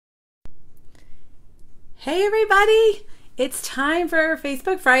Hey everybody, it's time for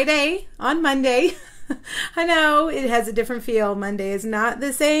Facebook Friday on Monday. I know it has a different feel. Monday is not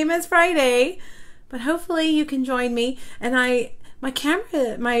the same as Friday, but hopefully you can join me. And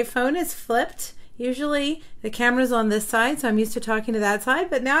my phone is flipped. Usually the camera's on this side, so I'm used to talking to that side,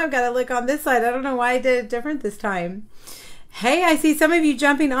 but now I've got to look on this side. I don't know why I did it different this time. Hey, I see some of you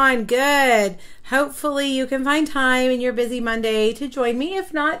jumping on. Good. Hopefully you can find time in your busy Monday to join me.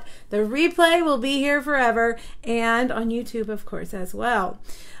 If not, the replay will be here forever and on YouTube, of course, as well.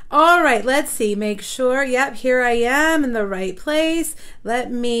 All right, let's see. Make sure, yep, here I am in the right place. Let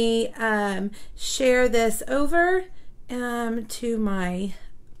me share this over to my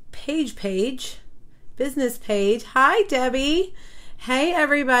business page. Hi, Debbie. Hey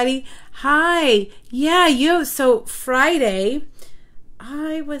everybody. Hi. Yeah, so Friday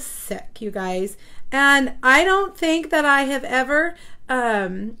I was sick, you guys. And I don't think that I have ever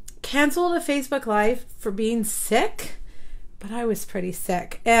canceled a Facebook Live for being sick, but I was pretty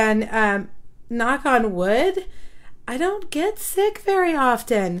sick. And knock on wood, I don't get sick very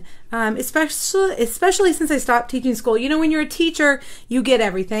often, especially since I stopped teaching school. You know, when you're a teacher, you get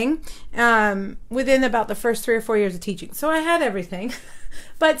everything within about the first 3 or 4 years of teaching. So I had everything.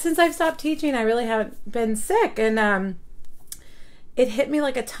 But since I've stopped teaching, I really haven't been sick. And it hit me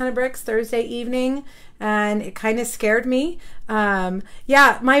like a ton of bricks Thursday evening, and it kind of scared me.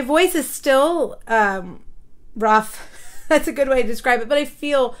 Yeah, my voice is still rough. That's a good way to describe it. But I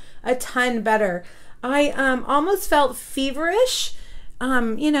feel a ton better. I almost felt feverish,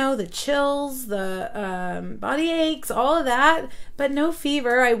 you know, the chills, the body aches, all of that, but no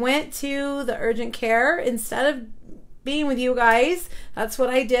fever. I went to the urgent care instead of being with you guys. That's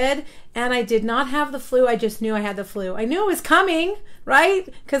what I did, and I did not have the flu. I just knew I had the flu. I knew it was coming, right?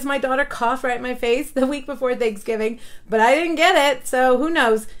 Because my daughter coughed right in my face the week before Thanksgiving, but I didn't get it, so who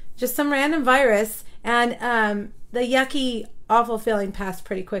knows? Just some random virus, and the yucky awful feeling passed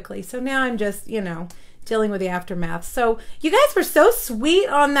pretty quickly. So now I'm just, you know, dealing with the aftermath. So you guys were so sweet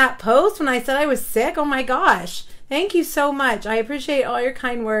on that post when I said I was sick. Oh my gosh. Thank you so much. I appreciate all your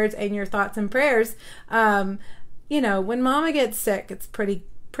kind words and your thoughts and prayers. You know, when mama gets sick, it's pretty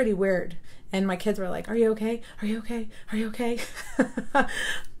weird. And my kids were like, "Are you okay? Are you okay? Are you okay?"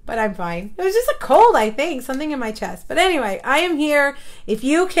 But I'm fine. It was just a cold, I think, something in my chest. But anyway, I am here. If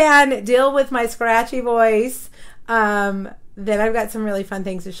you can deal with my scratchy voice, then I've got some really fun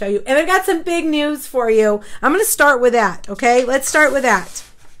things to show you. And I've got some big news for you. I'm going to start with that, okay? Let's start with that.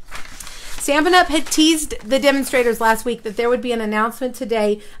 Stampin' Up! Had teased the demonstrators last week that there would be an announcement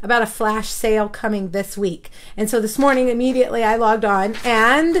today about a flash sale coming this week. And so this morning, immediately, I logged on,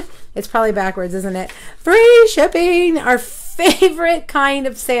 and it's probably backwards, isn't it? Free shipping, our favorite kind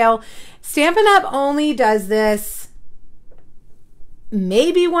of sale. Stampin' Up! Only does this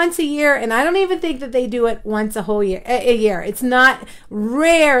maybe once a year, and I don't even think that they do it once a year. It's not,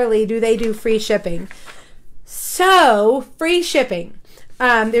 rarely do they do free shipping. So, free shipping.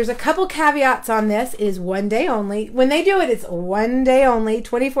 There's a couple caveats on this. It is one day only. When they do it, it's one day only,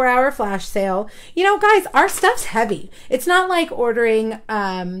 24-hour flash sale. You know, guys, our stuff's heavy. It's not like ordering,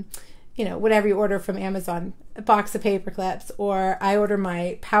 you know, whatever you order from Amazon, a box of paper clips, or I order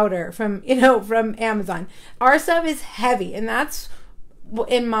my powder from, you know, from Amazon. Our stuff is heavy, and that's,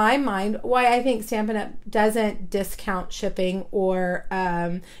 in my mind, why I think Stampin' Up! Doesn't discount shipping or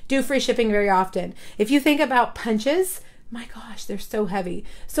do free shipping very often. If you think about punches, my gosh, they're so heavy.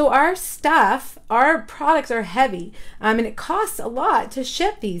 So our stuff, our products are heavy, and it costs a lot to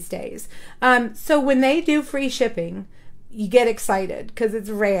ship these days. So when they do free shipping, you get excited because it's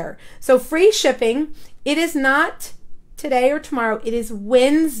rare. So free shipping, it is not today or tomorrow. It is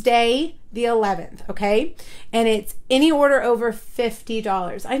Wednesday the 11th, okay? And it's any order over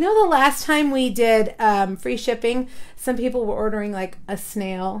 $50. I know the last time we did free shipping, some people were ordering like a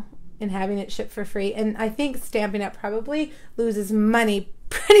snail and having it shipped for free. And I think Stampin' Up! Probably loses money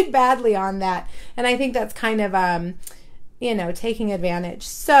pretty badly on that. And I think that's kind of, you know, taking advantage.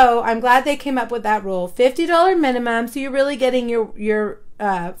 So I'm glad they came up with that rule. $50 minimum, so you're really getting your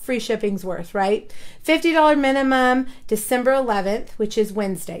free shipping's worth, right? $50 minimum, December 11th, which is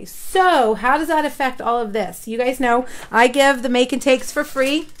Wednesday. So how does that affect all of this? You guys know I give the make and takes for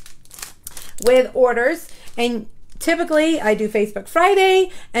free with orders, and typically I do Facebook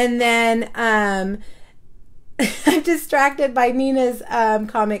Friday, and then I'm distracted by Nina's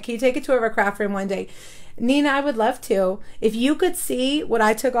comment. Can you take it to her craft room one day? Nina, I would love to. If you could see what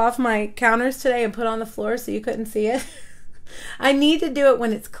I took off my counters today and put on the floor so you couldn't see it. I need to do it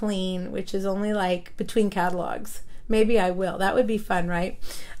when it's clean, which is only like between catalogs. Maybe I will. That would be fun, right?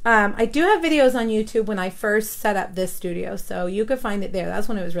 I do have videos on YouTube when I first set up this studio, so you could find it there. That's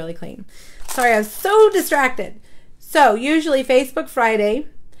when it was really clean. Sorry, I was so distracted. So usually Facebook Friday,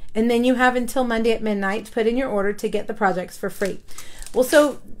 and then you have until Monday at midnight to put in your order to get the projects for free. Well,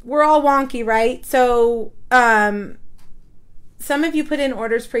 so we're all wonky, right? So some of you put in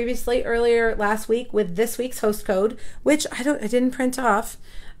orders previously earlier last week with this week's host code, which I didn't print off,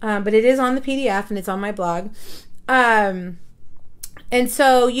 but it is on the PDF and it's on my blog. And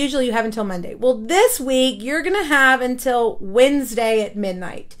so usually you have until Monday. Well, this week you're going to have until Wednesday at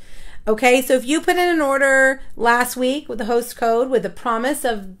midnight. Okay, so if you put in an order last week with the host code with the promise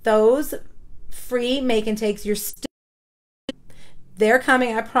of those free make and takes, they're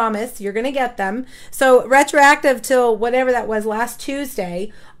coming, I promise. You're going to get them. So retroactive till whatever that was last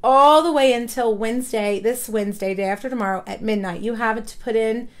Tuesday, all the way until Wednesday, this Wednesday, day after tomorrow at midnight. You have to put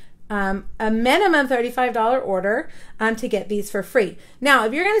in a minimum $35 order to get these for free. Now,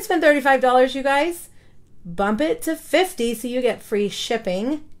 if you're going to spend $35, you guys, bump it to $50 so you get free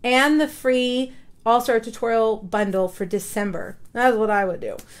shipping and the free All-Star Tutorial bundle for December. That's what I would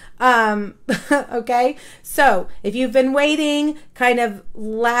do. Okay, so if you've been waiting kind of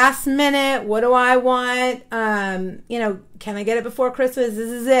last minute, what do I want? You know, can I get it before Christmas? This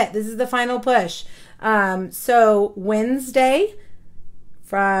is it. This is the final push. So Wednesday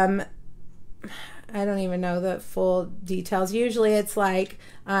from, I don't even know the full details. Usually it's like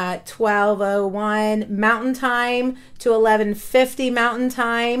 12:01 Mountain Time to 11:50 Mountain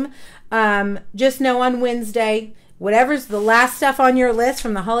Time. Just know on Wednesday, whatever's the last stuff on your list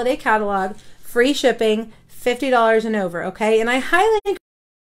from the holiday catalog, free shipping, $50 and over, okay? And I highly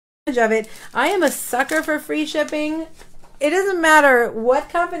encourage of it. I am a sucker for free shipping. It doesn't matter what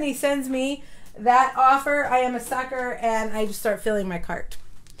company sends me that offer. I am a sucker, and I just start filling my cart.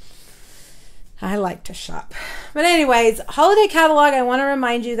 I like to shop. But anyways, holiday catalog, I want to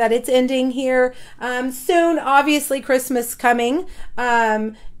remind you that it's ending here soon. Obviously, Christmas coming.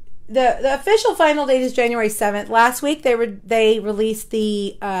 The official final date is January 7th. Last week, they released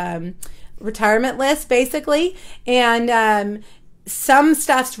the retirement list, basically. And some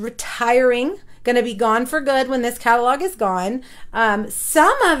stuff's retiring, going to be gone for good when this catalog is gone.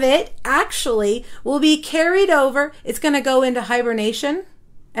 Some of it, actually, will be carried over. It's going to go into hibernation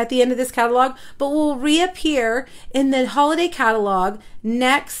at the end of this catalog, but will reappear in the holiday catalog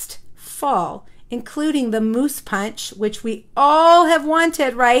next fall, including the Moose Punch, which we all have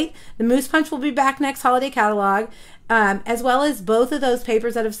wanted, right? The Moose Punch will be back next holiday catalog, as well as both of those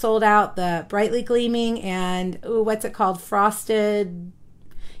papers that have sold out, the Brightly Gleaming and, ooh, what's it called? Frosted,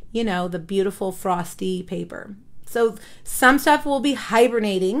 you know, the beautiful frosty paper. So some stuff will be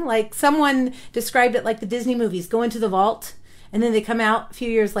hibernating, like someone described it like the Disney movies, go into the vault, and then they come out a few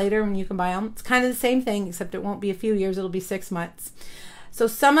years later when you can buy them. It's kind of the same thing, except it won't be a few years, it'll be 6 months. So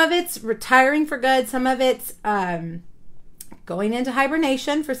some of it's retiring for good, some of it's going into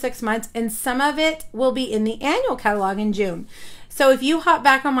hibernation for 6 months, and some of it will be in the annual catalog in June. So if you hop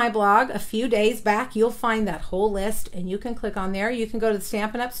back on my blog a few days back, you'll find that whole list, and you can click on there. You can go to the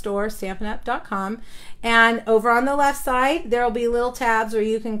Stampin' Up! Store, stampinup.com, and over on the left side, there will be little tabs where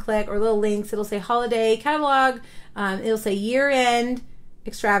you can click, or little links. It'll say Holiday Catalog, it'll say Year-End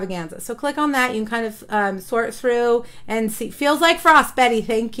Extravaganza. So click on that. You can kind of sort through and see. Feels Like Frost, Betty,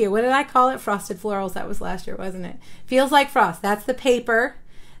 thank you. What did I call it? Frosted Florals. That was last year, wasn't it? Feels Like Frost. That's the paper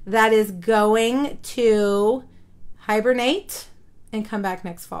that is going to hibernate and come back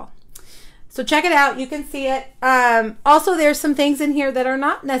next fall. So check it out. You can see it. Also, there's some things in here that are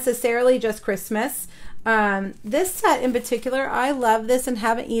not necessarily just Christmas. This set in particular, I love this and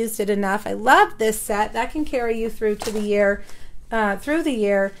haven't used it enough. I love this set. That can carry you through to the year.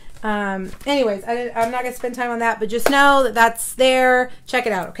 Anyways, I'm not going to spend time on that, but just know that that's there. Check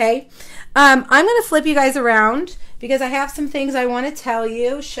it out, okay? I'm going to flip you guys around because I have some things I want to tell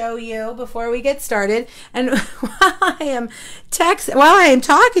you, show you before we get started. And while I am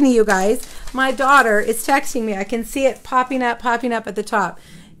talking to you guys, my daughter is texting me. I can see it popping up at the top.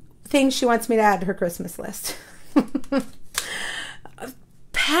 Things she wants me to add to her Christmas list.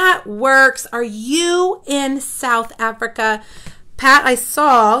 Pat Works, are you in South Africa? Pat, I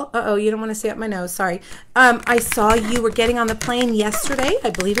saw, you don't want to see up my nose, sorry. I saw you were getting on the plane yesterday. I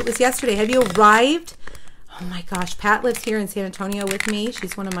believe it was yesterday. Have you arrived? Oh my gosh, Pat lives here in San Antonio with me.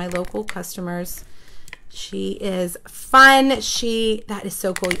 She's one of my local customers. She is fun. That is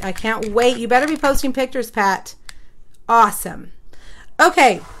so cool. I can't wait. You better be posting pictures, Pat. Awesome.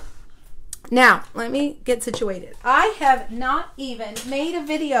 Okay. Now, let me get situated. I have not even made a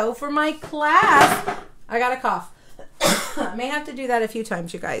video for my class. I got a cough. I may have to do that a few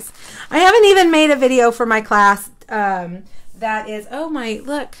times, you guys. I haven't even made a video for my class that is, oh my,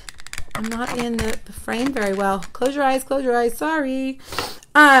 look, I'm not in the frame very well. Close your eyes, sorry.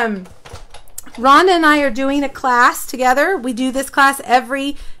 Rhonda and I are doing a class together. We do this class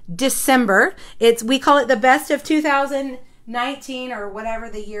every December. We call it the best of 2019 or whatever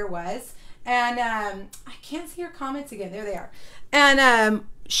the year was. And I can't see your comments again. There they are. And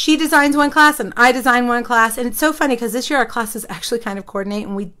she designs one class and I design one class. And it's so funny because this year our classes actually kind of coordinate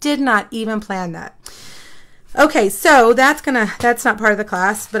and we did not even plan that. Okay, so that's not part of the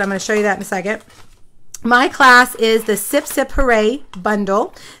class, but I'm going to show you that in a second. My class is the Sip Sip Hooray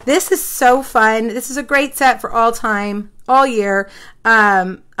bundle. This is so fun. This is a great set for all time, all year.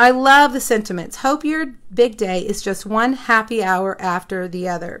 I love the sentiments. Hope your big day is just one happy hour after the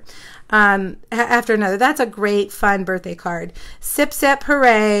other. After another. That's a great, fun birthday card. Sip, sip,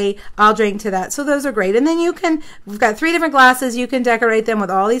 hooray. I'll drink to that. So those are great. And then we've got 3 different glasses. You can decorate them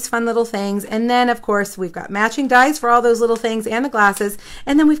with all these fun little things. And then, of course, we've got matching dies for all those little things and the glasses.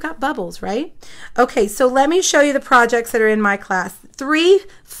 And then we've got bubbles, right? Okay, so let me show you the projects that are in my class. 3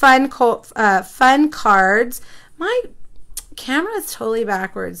 fun cards. My camera is totally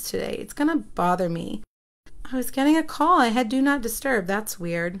backwards today. It's going to bother me. I was getting a call. I had do not disturb. That's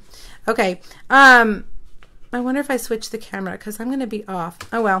weird. Okay. I wonder if I switch the camera because I'm going to be off.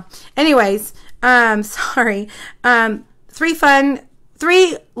 Oh, well. Anyways, sorry. 3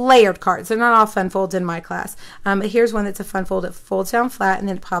 layered cards. They're not all fun folds in my class. But here's one that's a fun fold. It folds down flat and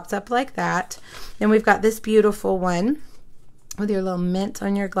then it pops up like that. Then we've got this beautiful one with your little mint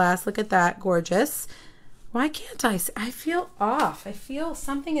on your glass. Look at that. Gorgeous. Why can't I feel off. I feel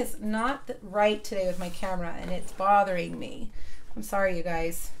something is not right today with my camera and it's bothering me. I'm sorry, you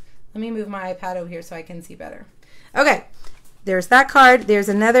guys. Let me move my iPad over here so I can see better. Okay, there's that card. There's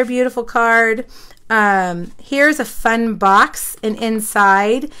another beautiful card. Here's a fun box, and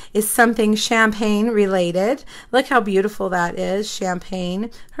inside is something champagne related. Look how beautiful that is, champagne.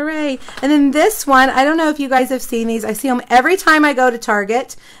 Hooray. And then this one, I don't know if you guys have seen these. I see them every time I go to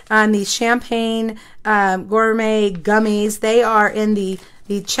Target. These champagne gourmet gummies. They are in the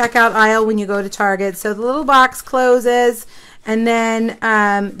checkout aisle when you go to Target. So the little box closes, and then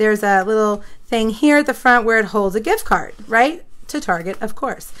there's a little thing here at the front where it holds a gift card, right? To Target, of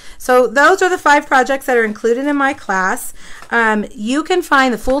course. So those are the 5 projects that are included in my class. You can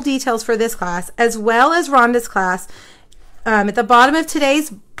find the full details for this class as well as Rhonda's class at the bottom of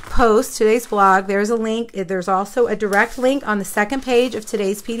today's post, today's blog. There's a link. There's also a direct link on the second page of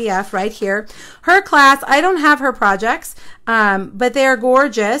today's PDF right here. Her class, I don't have her projects, but they're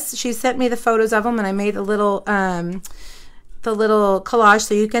gorgeous. She sent me the photos of them and I made the little collage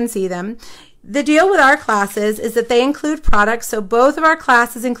so you can see them. The deal with our classes is that they include products. So both of our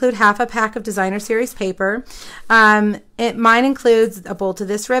classes include half a pack of designer series paper. Mine includes a bolt of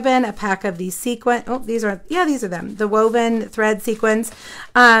this ribbon, a pack of these sequin. Oh, these are them. The woven thread sequins.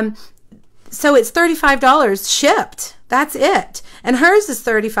 So it's $35 shipped. That's it. And hers is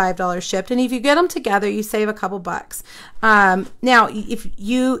 $35 shipped. And if you get them together, you save a couple bucks. Now,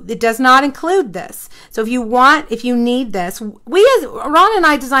 it does not include this. So if you need this, Ron and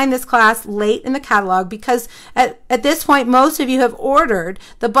I designed this class late in the catalog because at this point, most of you have ordered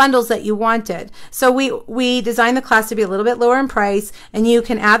the bundles that you wanted. So we designed the class to be a little bit lower in price, and you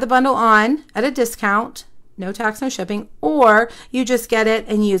can add the bundle on at a discount. No tax, no shipping, or you just get it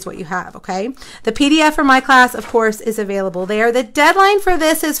and use what you have, okay? The PDF for my class, of course, is available there. The deadline for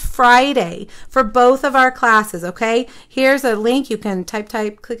this is Friday for both of our classes, okay? Here's a link. You can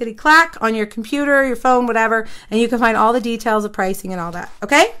type, clickety-clack on your computer, your phone, whatever, and you can find all the details of pricing and all that,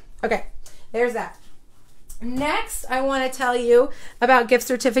 okay? Okay, there's that. Next, I want to tell you about gift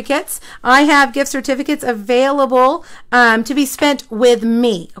certificates. I have gift certificates available to be spent with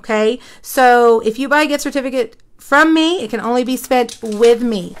me, okay? So if you buy a gift certificate from me, it can only be spent with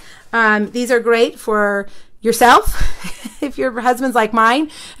me. These are great for yourself. If your husband's like mine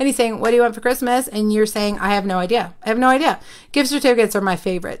and he's saying, what do you want for Christmas? And you're saying, I have no idea. I have no idea. Gift certificates are my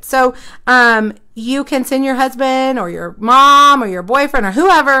favorite. So you can send your husband or your mom or your boyfriend or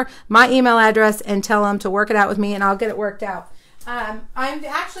whoever my email address and tell them to work it out with me and I'll get it worked out. I'm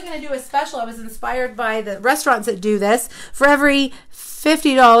actually going to do a special. I was inspired by the restaurants that do this. For every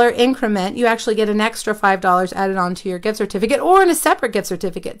 $50 increment, you actually get an extra $5 added onto your gift certificate or in a separate gift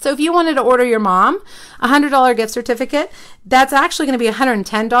certificate. So if you wanted to order your mom a $100 gift certificate, that's actually going to be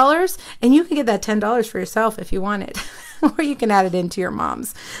 $110, and you can get that $10 for yourself if you want it. or you can add it into your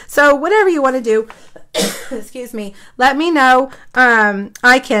mom's. So whatever you want to do, excuse me, let me know.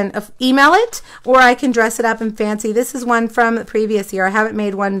 I can email it, or I can dress it up in fancy. This is one from the previous year. I haven't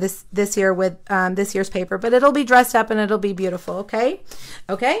made one this year with this year's paper, but it'll be dressed up and it'll be beautiful. Okay,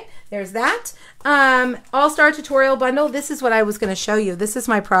 there's that. All-Star Tutorial Bundle. This is what I was going to show you. This is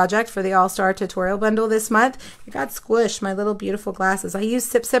my project for the All-Star Tutorial Bundle this month. I got squished, my little beautiful glasses. I use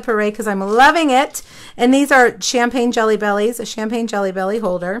Sip Sip Hooray because I'm loving it. And these are champagne Jelly Bellies, a champagne Jelly Belly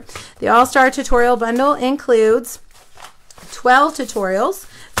holder. The All-Star Tutorial Bundle includes 12 tutorials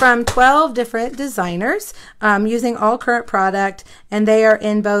from 12 different designers using all current product, and they are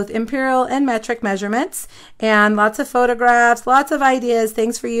in both imperial and metric measurements, and lots of photographs, lots of ideas,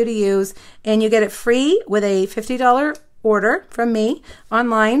 things for you to use, and you get it free with a $50 order from me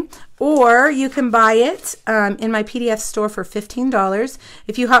online, or you can buy it in my PDF store for $15.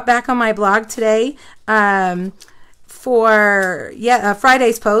 If you hop back on my blog today for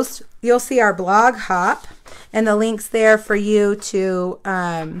Friday's post, you'll see our blog hop and the links there for you to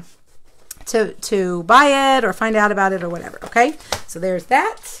buy it or find out about it or whatever. Okay, so there's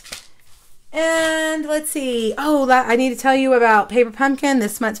that. And let's see. Oh, I need to tell you about Paper Pumpkin.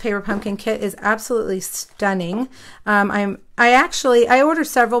 This month's Paper Pumpkin kit is absolutely stunning. I order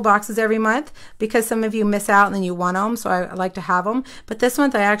several boxes every month because some of you miss out and then you want them, so I like to have them. But this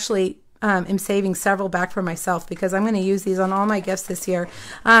month I actually am saving several back for myself because I'm going to use these on all my gifts this year.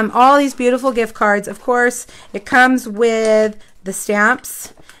 All these beautiful gift cards. Of course, it comes with the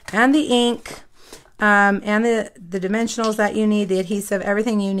stamps and the ink, and the dimensionals that you need, the adhesive,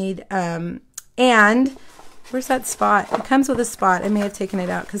 everything you need. And where's that spot? It comes with a spot. I may have taken it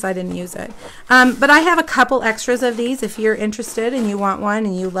out because I didn't use it. But I have a couple extras of these. If you're interested and you want one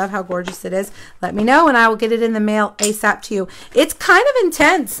and you love how gorgeous it is, let me know and I will get it in the mail ASAP to you. It's kind of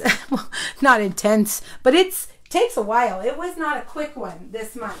intense. Well, not intense, but it takes a while. It was not a quick one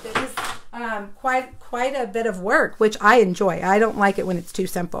this month. It was quite a bit of work, which I enjoy. I don't like it when it's too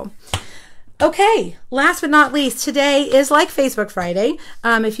simple. Okay, last but not least, today is like Facebook Friday.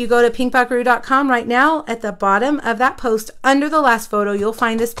 If you go to pinkbuckaroo.com right now, at the bottom of that post, under the last photo, you'll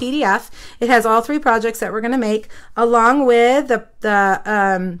find this PDF. It has all 3 projects that we're going to make, along with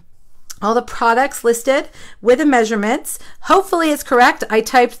all the products listed with the measurements. Hopefully it's correct. I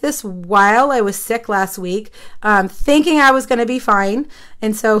typed this while I was sick last week, thinking I was going to be fine.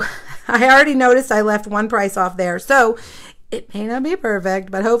 And so I already noticed I left one price off there. So it may not be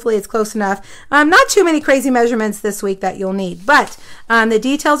perfect, but hopefully it's close enough. Not too many crazy measurements this week that you'll need, but the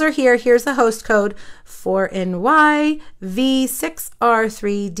details are here. Here's the host code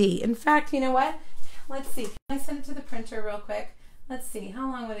 4NYV6R3D. In fact, you know what? Let's see. Can I send it to the printer real quick? Let's see. How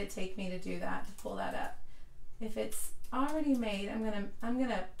long would it take me to do that, to pull that up? If it's already made, I'm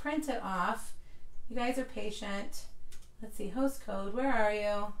gonna print it off. You guys are patient. Let's see. Host code. Where are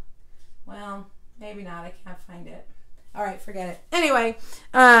you? Well, maybe not. I can't find it. All right, forget it. Anyway,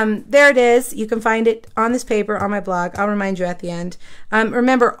 there it is. You can find it on this paper on my blog. I'll remind you at the end.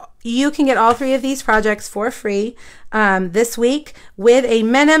 Remember, you can get all 3 of these projects for free this week with a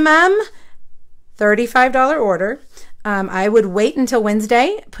minimum $35 order. I would wait until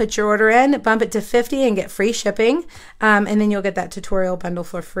Wednesday, put your order in, bump it to $50 and get free shipping, and then you'll get that tutorial bundle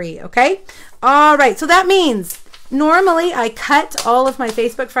for free, okay? All right, so that means normally I cut all of my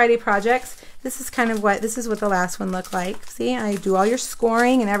Facebook Friday projects. This is what the last one looked like. See, I do all your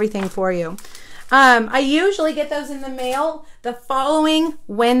scoring and everything for you. I usually get those in the mail the following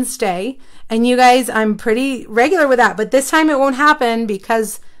Wednesday, and you guys, I'm pretty regular with that, but this time it won't happen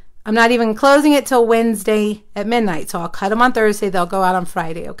because I'm not even closing it till Wednesday at midnight. So I'll cut them on Thursday. They'll go out on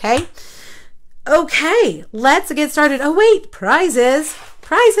Friday, okay? Okay, let's get started. Oh, wait, prizes.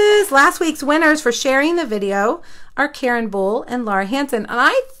 Prizes. Last week's winners for sharing the video are Karen Bull and Laura Hansen. And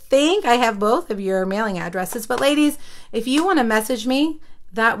I think I have both of your mailing addresses. But ladies, if you want to message me,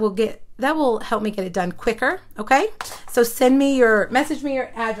 that will help me get it done quicker, okay? So message me your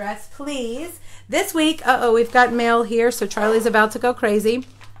address, please. This week, we've got mail here, so Charlie's about to go crazy.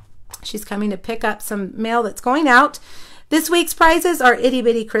 She's coming to pick up some mail that's going out. This week's prizes are Itty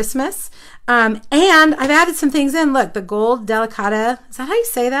Bitty Christmas. And I've added some things in. Look, the gold Delicata, is that how you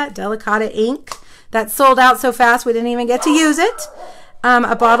say that? Delicata ink that sold out so fast we didn't even get to use it.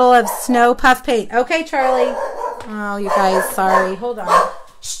 A bottle of snow puff paint. Okay, Charlie. Oh, you guys, sorry. Hold on.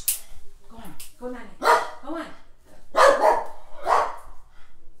 Shh. Go on. Go on. Go on.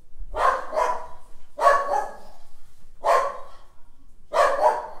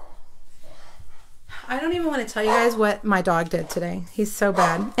 I don't even want to tell you guys what my dog did today. He's so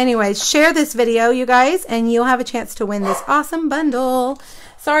bad. Anyways, share this video, you guys, and you'll have a chance to win this awesome bundle.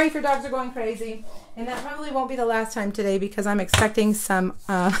 Sorry if your dogs are going crazy. And that probably won't be the last time today because I'm expecting some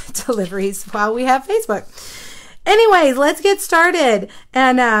deliveries while we have Facebook. Anyways, let's get started.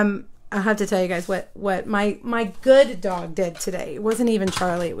 And I'll have to tell you guys what my good dog did today. It wasn't even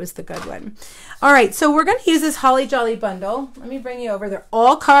Charlie. It was the good one. All right, so we're going to use this Holly Jolly bundle. Let me bring you over. They're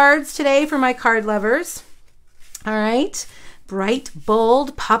all cards today for my card lovers. All right. Bright,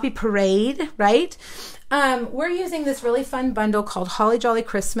 bold, Poppy Parade, right? We're using this really fun bundle called Holly Jolly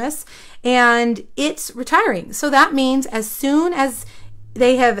Christmas, and it's retiring. So that means as soon as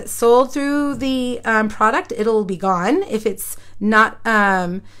they have sold through the product, it'll be gone. If it's not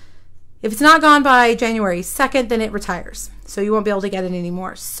gone by January 2nd, then it retires. So you won't be able to get it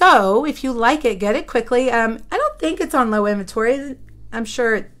anymore. So if you like it, get it quickly. I don't think it's on low inventory. I'm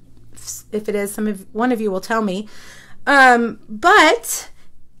sure if it is, one of you will tell me. But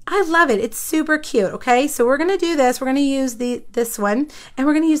I love it. It's super cute. Okay, so we're going to do this. We're going to use this one, and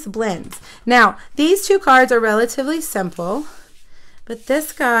we're going to use the blends. Now, these two cards are relatively simple, but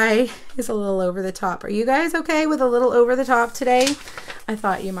this guy is a little over the top. Are you guys okay with a little over the top today? I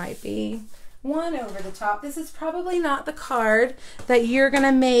thought you might be. One over the top. This is probably not the card that you're going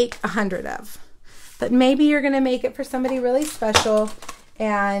to make 100 of, but maybe you're going to make it for somebody really special,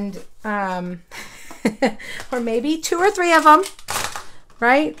 and or maybe 2 or 3 of them,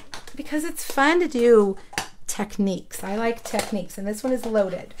 right? Because it's fun to do techniques. I like techniques, and this one is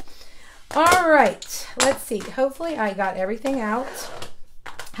loaded. All right, let's see. Hopefully I got everything out.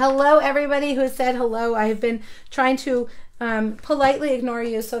 Hello, everybody who has said hello. I have been trying to politely ignore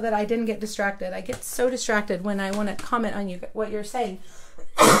you so that I didn't get distracted. I get so distracted when I want to comment on what you're saying.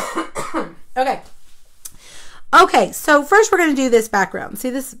 Okay. Okay, so first we're going to do this background. See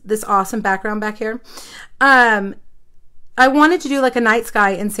this awesome background back here? I wanted to do like a night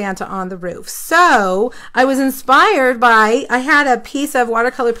sky and Santa on the roof. So I was inspired by, I had a piece of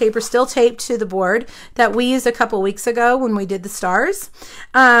watercolor paper still taped to the board that we used a couple weeks ago when we did the stars.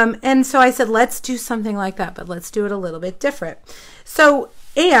 And so I said, let's do something like that, but let's do it a little bit different. So,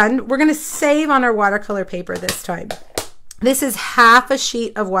 and we're going to save on our watercolor paper this time. This is half a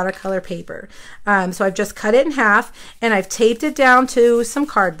sheet of watercolor paper. So I've just cut it in half, and I've taped it down to some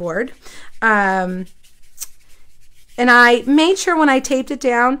cardboard. And I made sure when I taped it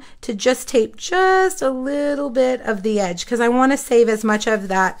down to just tape just a little bit of the edge because I want to save as much of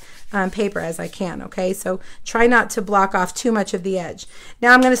that paper as I can, okay? So try not to block off too much of the edge.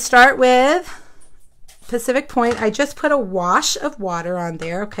 Now I'm going to start with Pacific Point. I just put a wash of water on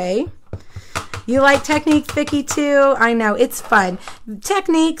there, okay? You like techniques, Vicki, too? I know, it's fun.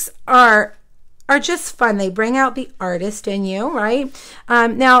 Techniques are just fun. They bring out the artist in you, right?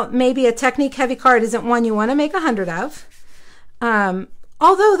 Now, maybe a technique heavy card isn't one you want to make 100 of.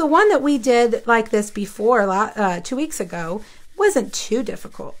 Although the one that we did like this before, 2 weeks ago, wasn't too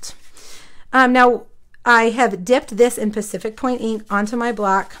difficult. Now, I have dipped this in Pacific Point ink onto my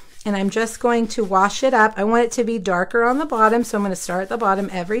block, and I'm just going to wash it up. I want it to be darker on the bottom, so I'm going to start at the bottom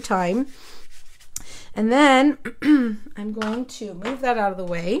every time. And then I'm going to move that out of the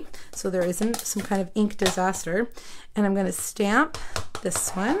way so there isn't some kind of ink disaster. And I'm going to stamp this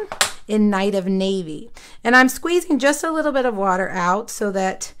one in Night of Navy. And I'm squeezing just a little bit of water out so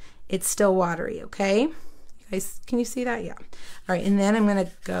that it's still watery, okay? You guys, can you see that? Yeah. All right, and then I'm going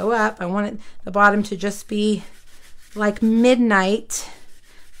to go up. I want the bottom to just be like midnight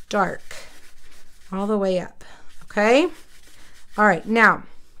dark all the way up, okay? All right, now,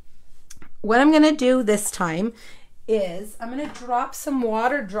 what I'm going to do this time is I'm going to drop some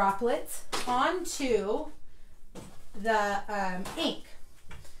water droplets onto the ink.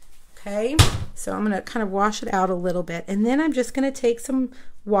 Okay, so I'm going to kind of wash it out a little bit, and then I'm just going to take some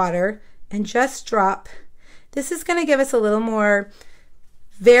water and just drop. This is going to give us a little more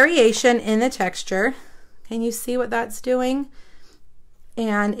variation in the texture. Can you see what that's doing?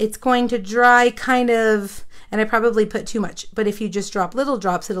 And it's going to dry kind of, and I probably put too much, but if you just drop little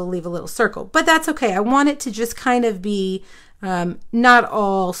drops, it'll leave a little circle. But that's okay. I want it to just kind of be not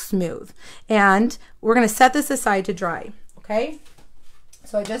all smooth. And we're going to set this aside to dry, okay?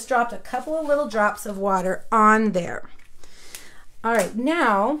 So I just dropped a couple of little drops of water on there. All right,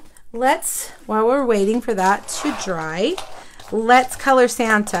 now let's, while we're waiting for that to dry, let's color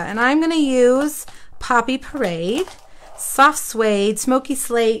Santa. And I'm going to use Poppy Parade, Soft Suede, Smoky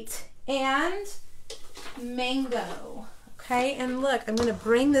Slate, and Mango. Okay, and look, I'm going to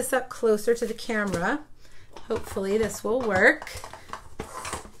bring this up closer to the camera. Hopefully this will work.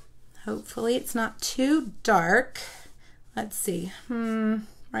 Hopefully it's not too dark. Let's see,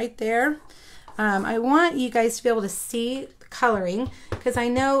 right there. I want you guys to be able to see the coloring because I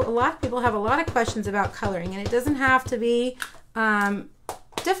know a lot of people have a lot of questions about coloring, and it doesn't have to be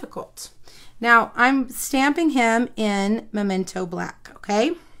difficult. Now I'm stamping him in Memento Black,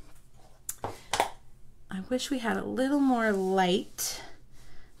 okay? I wish we had a little more light,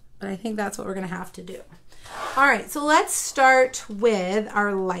 but I think that's what we're gonna have to do. All right, so let's start with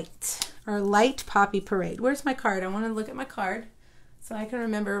our light Poppy Parade. Where's my card? I wanna look at my card so I can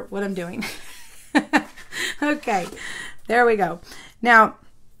remember what I'm doing. Okay, there we go. Now,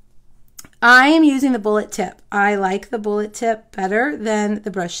 I am using the bullet tip. I like the bullet tip better than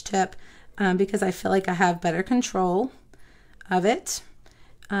the brush tip because I feel like I have better control of it.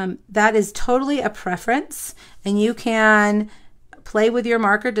 That is totally a preference, and you can play with your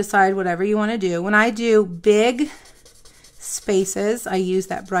marker, decide whatever you want to do. When I do big spaces, I use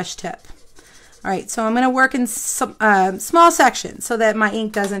that brush tip. All right, so I'm going to work in some small sections so that my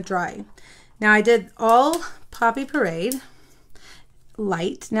ink doesn't dry. Now I did all Poppy Parade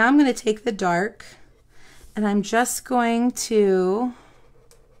light. Now I'm going to take the dark, and I'm just going to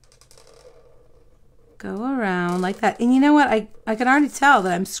go around like that. And you know what? I can already tell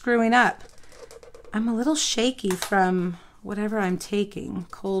that I'm screwing up. I'm a little shaky from whatever I'm taking,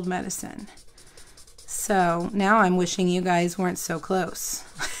 cold medicine. So now I'm wishing you guys weren't so close.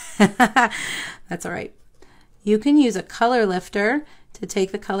 That's all right. You can use a color lifter to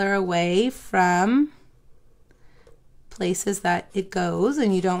take the color away from places that it goes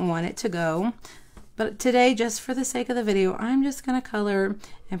and you don't want it to go. But today, just for the sake of the video, I'm just going to color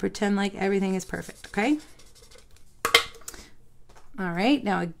and pretend like everything is perfect, okay? All right,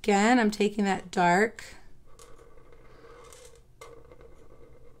 now again, I'm taking that dark,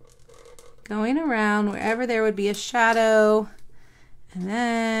 going around wherever there would be a shadow, and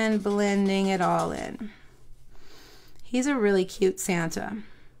then blending it all in. He's a really cute Santa.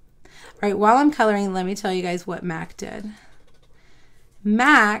 All right, while I'm coloring, let me tell you guys what Mac did.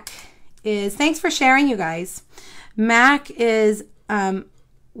 Mac is, thanks for sharing, you guys. Mac is,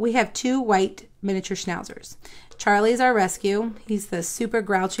 we have 2 white miniature schnauzers. Charlie's our rescue. He's the super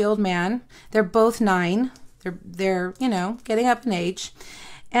grouchy old man. They're both 9. They're you know, getting up in age.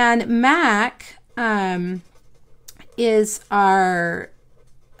 And Mac is our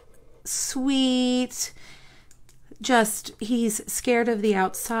sweet, just, he's scared of the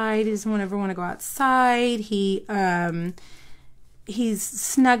outside. He doesn't ever want to go outside. He's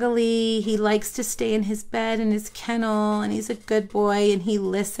snuggly. He likes to stay in his bed in his kennel, and he's a good boy, and he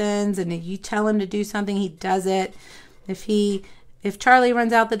listens, and if you tell him to do something, he does it. If Charlie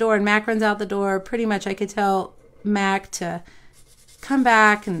runs out the door and Mac runs out the door, pretty much I could tell Mac to come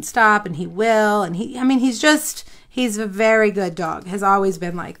back and stop, and he will. And I mean, he's a very good dog. Has always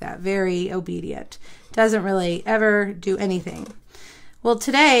been like that. Very obedient. Doesn't really ever do anything. Well,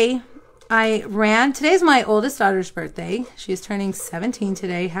 today's my oldest daughter's birthday. She's turning 17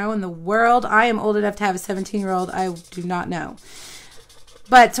 today. How in the world I am old enough to have a 17-year-old, I do not know.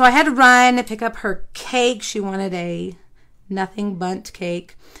 But so I had to run and pick up her cake. She wanted a nothing bundt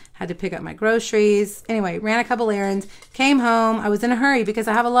cake. Had to pick up my groceries. Anyway, ran a couple errands, came home. I was in a hurry because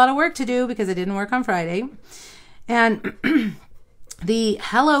I have a lot of work to do because I didn't work on Friday. And the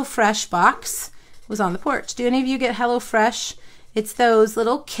HelloFresh box was on the porch. Do any of you get HelloFresh? It's those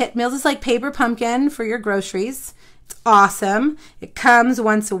little kit meals. It's like Paper Pumpkin for your groceries. It's awesome. It comes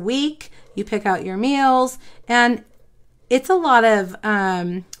once a week. You pick out your meals, and it's a lot of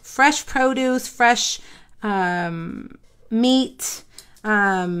fresh produce, fresh meat.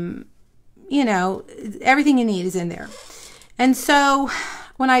 You know, everything you need is in there. And so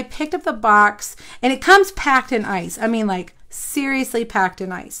when I picked up the box, and it comes packed in ice. I mean, like, seriously packed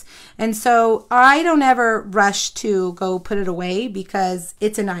in ice. And so I don't ever rush to go put it away because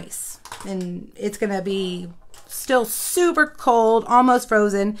it's in ice and it's going to be still super cold, almost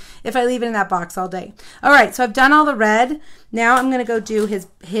frozen if I leave it in that box all day. All right, so I've done all the red. Now I'm going to go do his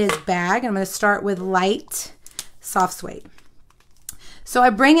bag. I'm going to start with light soft suede. So I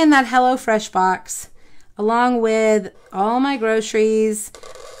bring in that HelloFresh box along with all my groceries,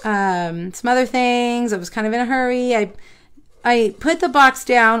 some other things. I was kind of in a hurry. I put the box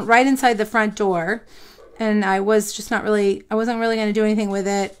down right inside the front door, and I wasn't really going to do anything with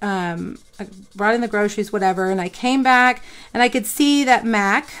it. I brought in the groceries, whatever, and I came back, and I could see that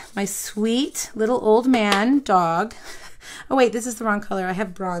Mac, my sweet little old man dog. Oh, wait, this is the wrong color. I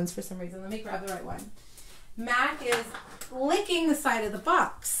have bronze for some reason. Let me grab the right one. Mac is licking the side of the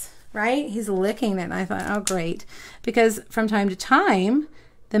box, right? He's licking it, and I thought, oh, great, because from time to time,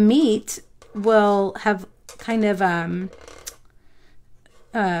 the meat will have kind of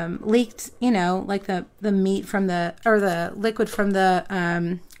leaked, you know, like the meat from the liquid from the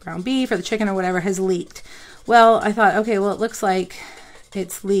ground beef or the chicken or whatever has leaked. Well, I thought, okay, well, it looks like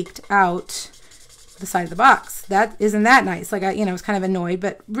it's leaked out the side of the box. That isn't that nice. Like I was kind of annoyed,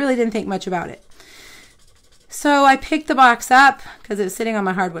 but really didn't think much about it. So I picked the box up because it was sitting on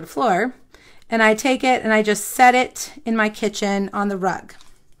my hardwood floor, and I take it and I just set it in my kitchen on the rug.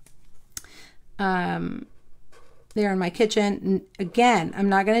 There in my kitchen. Again, I'm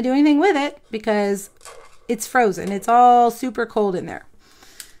not going to do anything with it because it's frozen. It's all super cold in there.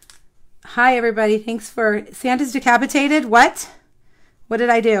 Hi, everybody. Thanks for... Santa's decapitated? What? What did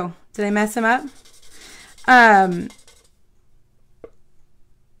I do? Did I mess him up?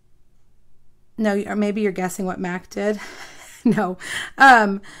 No, or maybe you're guessing what Mac did. No.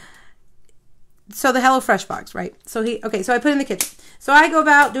 So the HelloFresh box, right? So so I put it in the kitchen. So I go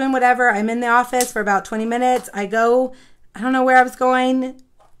about doing whatever. I'm in the office for about 20 minutes. I don't know where I was going.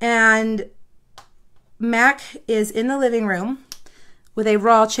 And Mac is in the living room with a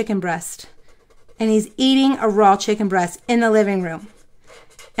raw chicken breast. And he's eating a raw chicken breast in the living room.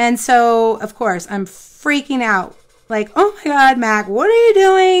 And so, of course, I'm freaking out. Like, oh my God, Mac, what are you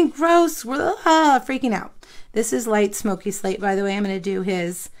doing? Gross. Freaking out. This is Light Smoky Slate, by the way. I'm going to do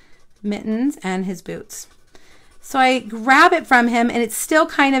his mittens and his boots. So I grab it from him, and it's still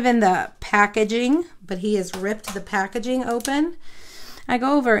kind of in the packaging, but he has ripped the packaging open. I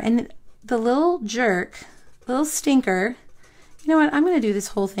go over, and the little jerk, little stinker, you know what? I'm going to do this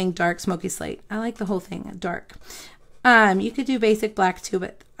whole thing dark Smoky Slate. I like the whole thing dark. You could do basic black too,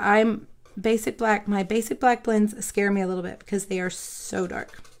 but I'm basic black. My basic black blends scare me a little bit because they are so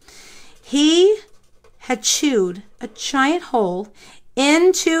dark. He had chewed a giant hole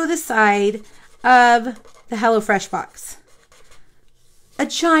into the side of the HelloFresh box. A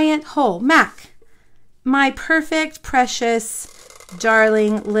giant hole. Mac, my perfect, precious,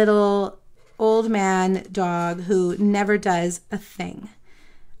 darling little old man dog who never does a thing.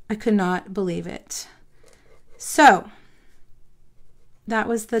 I could not believe it. So that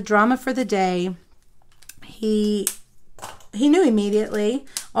was the drama for the day. He knew immediately,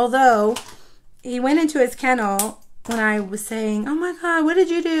 although he went into his kennel when I was saying, oh my God, what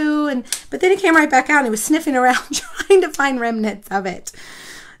did you do? But then he came right back out and he was sniffing around trying to find remnants of it.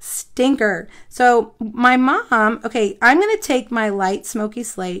 Stinker. So my mom, okay, I'm going to take my Light Smoky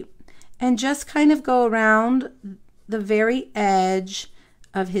Slate and just kind of go around the very edge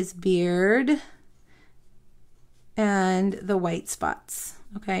of his beard and the white spots,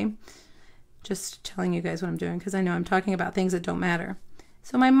 okay? Just telling you guys what I'm doing because I know I'm talking about things that don't matter.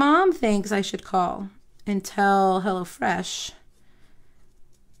 So my mom thinks I should call and tell HelloFresh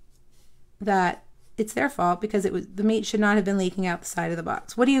that it's their fault because the meat should not have been leaking out the side of the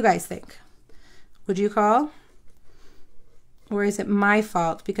box. What do you guys think? Would you call? Or is it my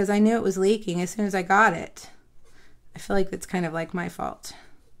fault because I knew it was leaking as soon as I got it? I feel like it's kind of like my fault.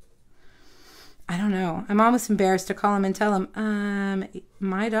 I don't know. I'm almost embarrassed to call him and tell him,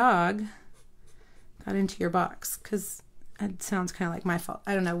 my dog got into your box because it sounds kind of like my fault.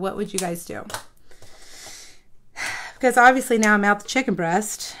 I don't know. What would you guys do? Because obviously now I'm out the chicken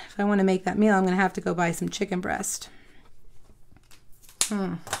breast. If I want to make that meal, I'm going to have to go buy some chicken breast.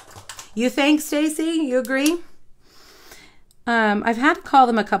 You think, Stacy? You agree? I've had to call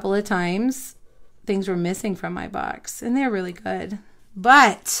them a couple of times. Things were missing from my box, and they're really good.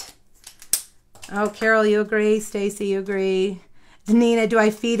 But, oh, Carol, you agree? Stacy, you agree? Nina, do I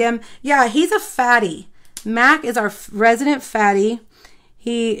feed him? Yeah, he's a fatty. Mac is our resident fatty.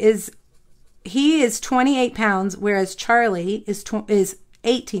 He is 28 pounds, whereas Charlie is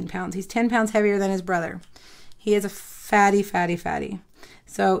 18 pounds. He's 10 pounds heavier than his brother. He is a fatty, fatty, fatty.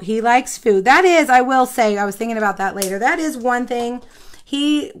 So he likes food. That is, I will say, I was thinking about that later. That is one thing.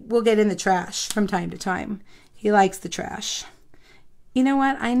 He will get in the trash from time to time. He likes the trash. You know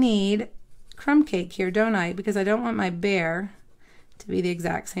what? I need crumb cake here, don't I? Because I don't want my bear to be the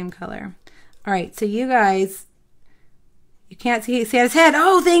exact same color. All right, so you guys... You can't see his head.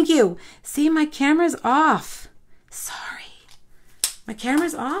 Oh, thank you. See, my camera's off. Sorry. My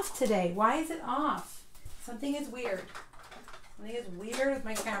camera's off today. Why is it off? Something is weird. Something is weird with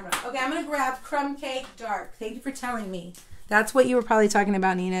my camera. Okay, I'm going to grab crumb cake dark. Thank you for telling me. That's what you were probably talking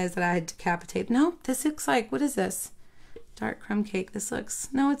about, Nina, is that I had decapitated. No, this looks like, what is this? Dark crumb cake. This looks,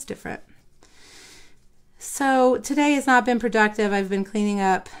 no, it's different. So today has not been productive. I've been cleaning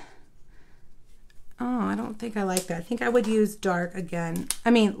up. Oh, I don't think I like that. I think I would use dark again.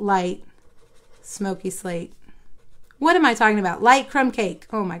 I mean, light Smoky Slate. What am I talking about? Light crumb cake.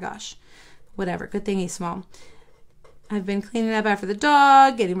 Oh my gosh. Whatever. Good thing he's small. I've been cleaning up after the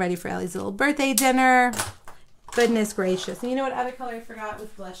dog, getting ready for Ellie's little birthday dinner. Goodness gracious. And you know what other color I forgot was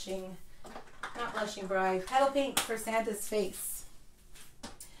blushing? Not blushing bride. Petal pink for Santa's face.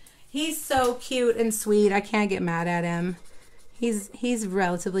 He's so cute and sweet. I can't get mad at him. He's a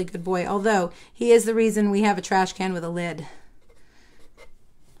relatively good boy, although he is the reason we have a trash can with a lid.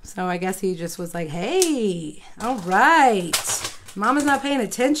 So I guess he just was like, hey, all right, Mama's not paying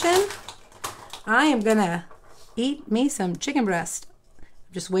attention. I am gonna eat me some chicken breast.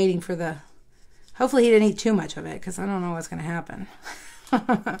 I'm just waiting for the, hopefully he didn't eat too much of it because I don't know what's gonna happen.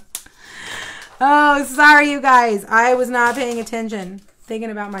 Oh, sorry you guys. I was not paying attention,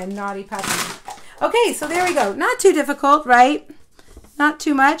 thinking about my naughty puppy. Okay, so there we go. Not too difficult, right? Not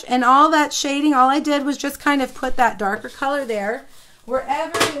too much. And all that shading, all I did was just kind of put that darker color there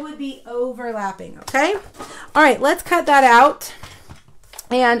wherever it would be overlapping, okay? All right, let's cut that out.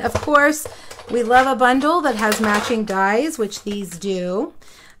 And of course, we love a bundle that has matching dies, which these do.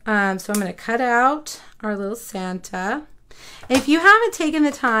 So I'm going to cut out our little Santa. And if you haven't taken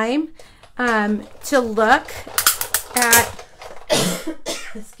the time to look at,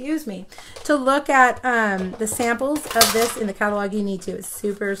 excuse me, to look at the samples of this in the catalog, you need to. It's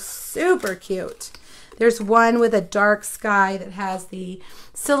super, super cute. There's one with a dark sky that has the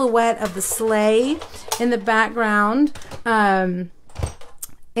silhouette of the sleigh in the background. And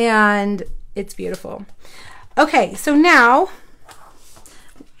it's beautiful. Okay, so now,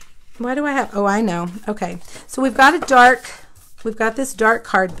 why do I have, oh, I know. Okay, so we've got this dark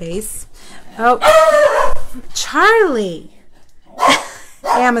card base. Oh, Charlie.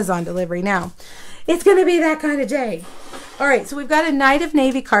 Amazon delivery now. It's going to be that kind of day. All right, so we've got a Night of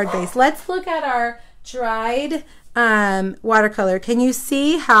Navy card base. Let's look at our dried watercolor. Can you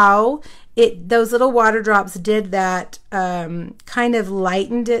see how those little water drops did that, kind of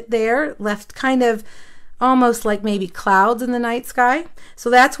lightened it there, left kind of almost like maybe clouds in the night sky? So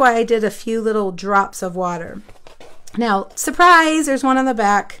that's why I did a few little drops of water. Now, surprise, there's one on the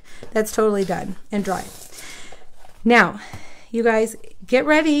back that's totally done and dry. Now, you guys, get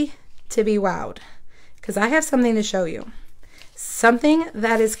ready to be wowed because I have something to show you. Something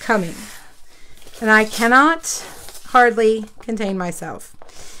that is coming. And I cannot hardly contain myself.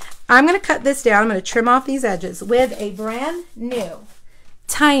 I'm going to cut this down. I'm going to trim off these edges with a brand new,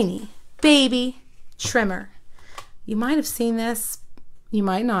 tiny, baby trimmer. You might have seen this. You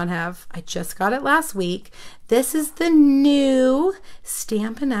might not have. I just got it last week. This is the new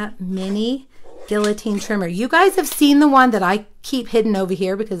Stampin' Up! Mini guillotine trimmer. You guys have seen the one that I keep hidden over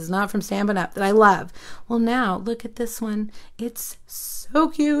here because it's not from Stampin' Up! That I love. Well, now look at this one. It's so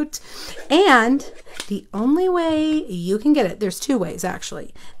cute. And the only way you can get it, there's two ways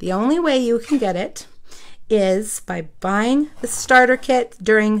actually. The only way you can get it is by buying the starter kit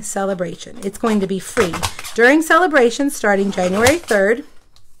during celebration. It's going to be free during celebration starting January 3rd.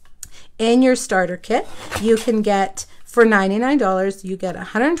 In your starter kit, you can get, for $99, you get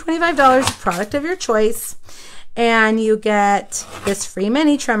 $125 of product of your choice, and you get this free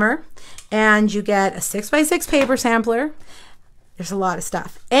mini trimmer, and you get a 6x6 paper sampler. There's a lot of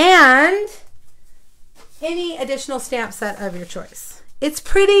stuff. And any additional stamp set of your choice. It's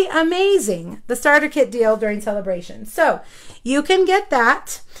pretty amazing, the starter kit deal during celebration. So you can get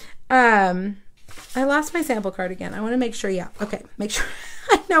that. I lost my sample card again. I want to make sure, yeah, okay, make sure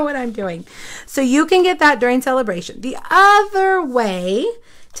I know what I'm doing. So you can get that during celebration. The other way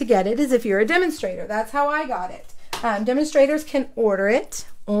to get it is if you're a demonstrator. That's how I got it. Demonstrators can order it,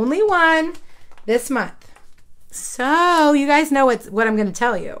 only one, this month. So you guys know what I'm going to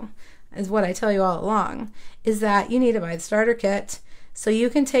tell you, is what I tell you all along, is that you need to buy the starter kit so you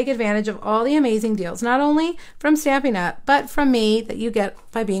can take advantage of all the amazing deals, not only from Stampin' Up, but from me that you get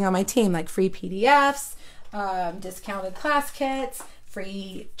by being on my team, like free PDFs, discounted class kits,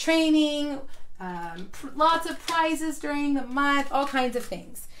 free training, lots of prizes during the month, all kinds of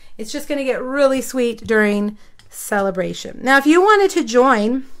things. It's just going to get really sweet during celebration. Now, if you wanted to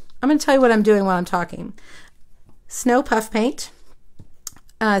join, I'm going to tell you what I'm doing while I'm talking. Snow puff paint,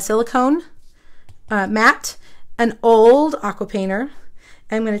 silicone matte, an old aqua painter.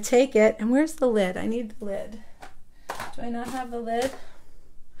 I'm going to take it, and where's the lid? I need the lid. Do I not have the lid?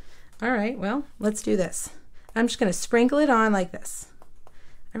 All right, well, let's do this. I'm just going to sprinkle it on like this.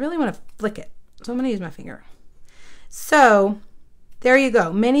 I really want to flick it, so I'm going to use my finger. So there you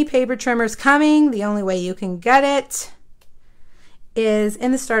go. Mini paper trimmers coming. The only way you can get it is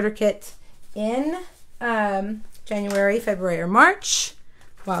in the starter kit in January, February, or March,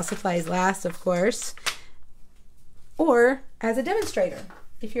 while supplies last, of course, or as a demonstrator.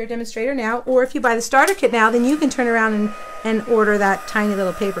 If you're a demonstrator now, or if you buy the starter kit now, then you can turn around and order that tiny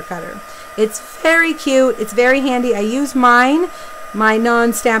little paper cutter. It's very cute. It's very handy. I use mine, my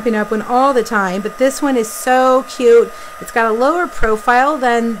non-Stampin' Up! One all the time, but this one is so cute. It's got a lower profile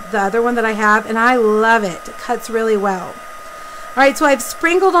than the other one that I have, and I love it. It cuts really well. All right, so I've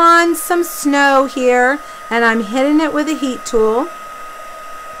sprinkled on some snow here, and I'm hitting it with a heat tool.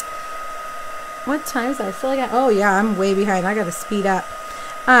 What time is it? I feel like oh yeah, I'm way behind. I got to speed up.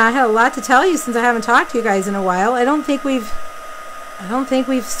 I had a lot to tell you since I haven't talked to you guys in a while. I don't think we've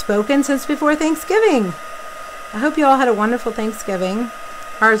spoken since before Thanksgiving. I hope you all had a wonderful Thanksgiving.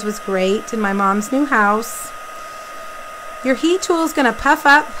 Ours was great in my mom's new house. Your heat tool is going to puff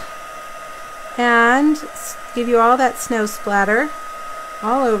up and give you all that snow splatter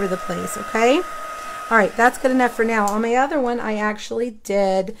all over the place, okay? All right, that's good enough for now. On my other one, I actually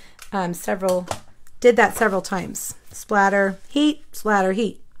did that several times. Splatter, heat, splatter,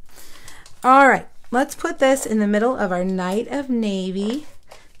 heat. All right, let's put this in the middle of our Night of Navy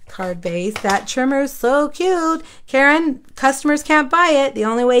card base. That trimmer is so cute. Karen, customers can't buy it. The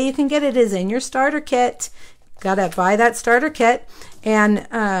only way you can get it is in your starter kit. Gotta buy that starter kit. And,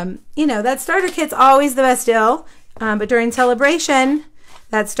 you know, that starter kit's always the best deal. But during celebration,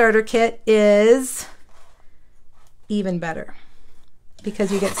 that starter kit is even better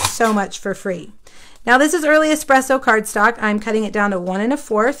because you get so much for free. Now this is early espresso cardstock. I'm cutting it down to 1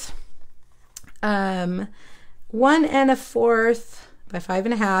 1/4. 1 1/4 by 5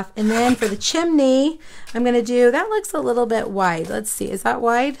 1/2. And then for the chimney, I'm going to do, that looks a little bit wide. Let's see, is that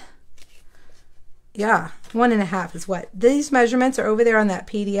wide? Yeah, 1 1/2 is what. These measurements are over there on that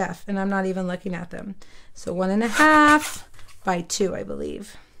PDF, and I'm not even looking at them. So 1 1/2 by 2, I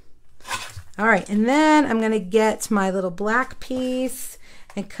believe. All right, and then I'm going to get my little black piece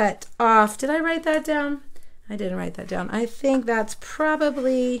and cut off. Did I write that down? I didn't write that down. I think that's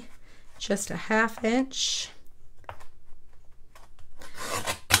probably just a 1/2 inch.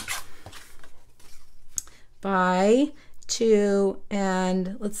 By 2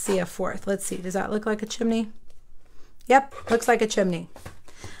 and let's see, 1/4. Let's see, does that look like a chimney? Yep, looks like a chimney.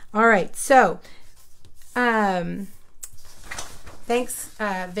 All right, so thanks,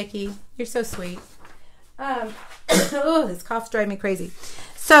 Vicki. You're so sweet. Oh, this cough's driving me crazy.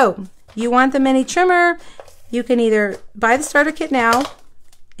 So you want the mini trimmer. You can either buy the starter kit now,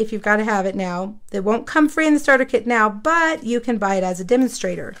 if you've got to have it now. It won't come free in the starter kit now, but you can buy it as a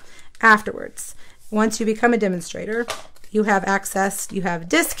demonstrator afterwards. Once you become a demonstrator, you have access, you have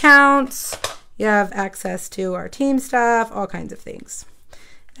discounts, you have access to our team stuff, all kinds of things.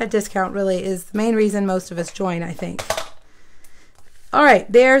 That discount really is the main reason most of us join, I think. All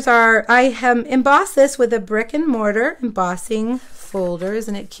right, there's our, I have embossed this with a brick and mortar embossing folder.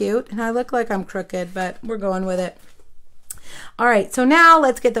 Isn't it cute? And I look like I'm crooked, but we're going with it. All right, so now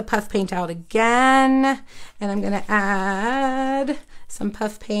let's get the puff paint out again. And I'm gonna add some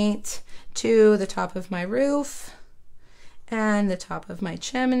puff paint to the top of my roof and the top of my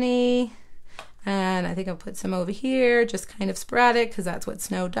chimney. And I think I'll put some over here, just kind of sporadic, because that's what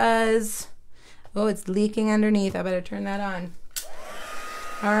snow does. Oh, it's leaking underneath. I better turn that on.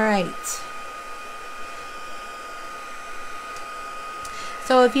 All right.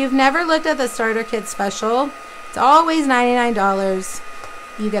 So if you've never looked at the starter kit special, it's always $99.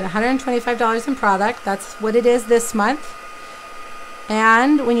 You get $125 in product. That's what it is this month.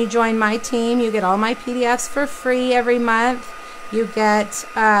 And when you join my team, you get all my PDFs for free every month. You get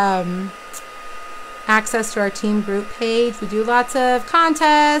access to our team group page. We do lots of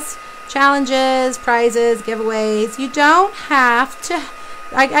contests, challenges, prizes, giveaways. You don't have to,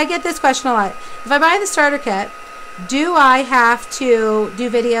 I get this question a lot. If I buy the starter kit, do I have to do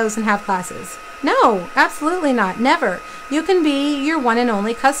videos and have classes? No, absolutely not. Never. You can be your one and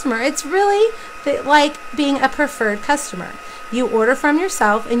only customer. It's really like being a preferred customer. You order from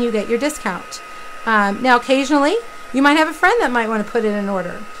yourself and you get your discount. Now, occasionally, you might have a friend that might want to put in an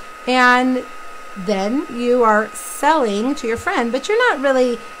order. And then you are selling to your friend, but you're not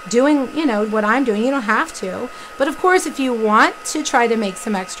really doing, you know, what I'm doing. You don't have to. But of course, if you want to try to make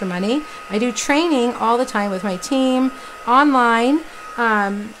some extra money, I do training all the time with my team online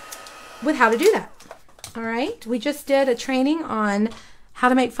with how to do that. All right. We just did a training on how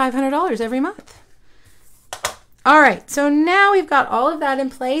to make $500 every month. All right. So now we've got all of that in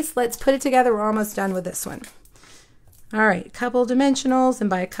place. Let's put it together. We're almost done with this one. All right, a couple dimensionals, and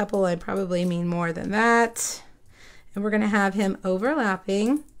by a couple I probably mean more than that. And we're going to have him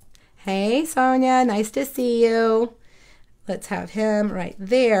overlapping. Hey, Sonia, nice to see you. Let's have him right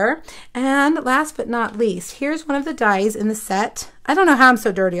there. And last but not least, here's one of the dies in the set. I don't know how I'm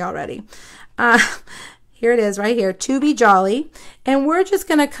so dirty already. Here it is right here, To Be Jolly. And we're just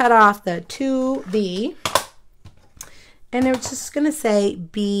going to cut off the To Be. And they're just going to say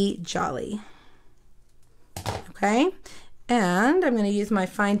Be Jolly. Okay, and I'm going to use my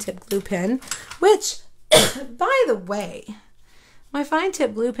fine tip glue pen, which, by the way, my fine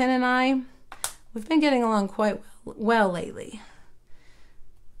tip glue pen and we've been getting along quite well lately.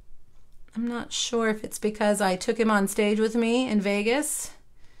 I'm not sure if it's because I took him on stage with me in Vegas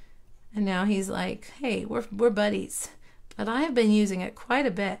and now he's like, hey, we're buddies. But I have been using it quite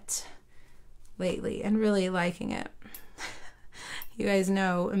a bit lately and really liking it. You guys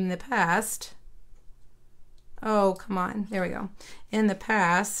know in the past, oh, come on, there we go. In the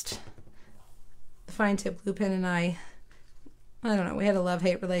past, the fine tip glue pen and I don't know, we had a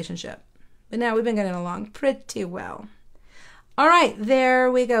love-hate relationship. But now we've been getting along pretty well. All right, there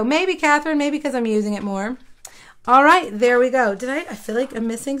we go. Maybe, Catherine, maybe because I'm using it more. All right, there we go. I feel like I'm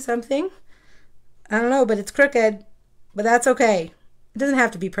missing something? I don't know, but it's crooked. But that's okay. It doesn't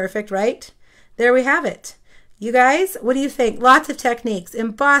have to be perfect, right? There we have it. You guys, what do you think? Lots of techniques.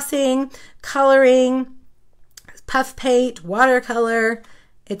 Embossing, coloring, puff paint, watercolor.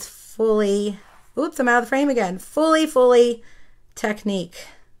 It's fully, oops, I'm out of the frame again. Fully technique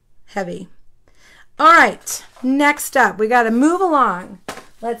heavy. All right, next up, we got to move along.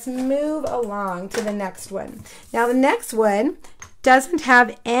 Let's move along to the next one. Now, the next one doesn't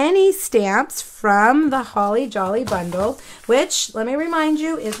have any stamps from the Holly Jolly bundle, which, let me remind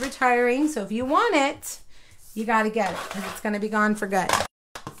you, is retiring. So if you want it, you got to get it because it's going to be gone for good.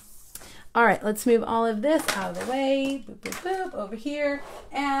 All right, let's move all of this out of the way. Boop, boop, boop, over here.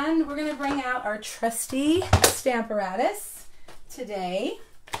 And we're going to bring out our trusty Stamparatus today.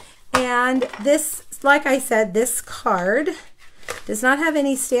 And this, like I said, this card does not have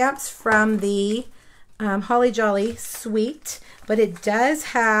any stamps from the Holly Jolly suite, but it does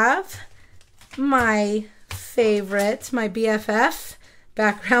have my favorite, my BFF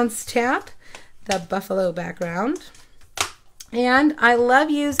background stamp, the buffalo background. And I love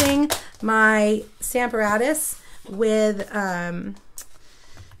using my Stamparatus with,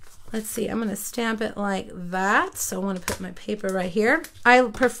 let's see, I'm going to stamp it like that. So I want to put my paper right here. I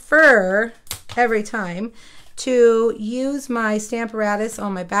prefer every time to use my Stamparatus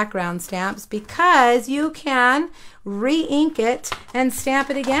on my background stamps because you can re-ink it and stamp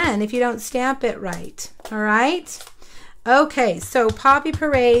it again if you don't stamp it right. All right? Okay, so Poppy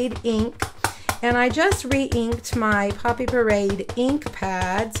Parade ink. And I just re-inked my Poppy Parade ink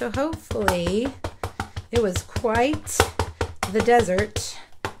pad, so hopefully it was quite the desert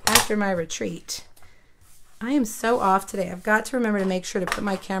after my retreat. I am so off today. I've got to remember to make sure to put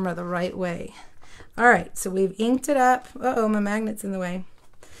my camera the right way. All right, so we've inked it up. Uh-oh, my magnet's in the way.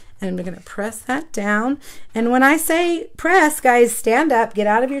 And I'm going to press that down. And when I say press, guys, stand up, get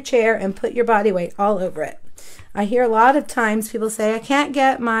out of your chair, and put your body weight all over it. I hear a lot of times people say, I can't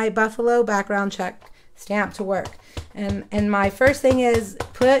get my buffalo background check stamp to work. And my first thing is,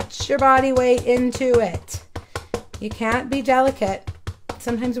 put your body weight into it. You can't be delicate.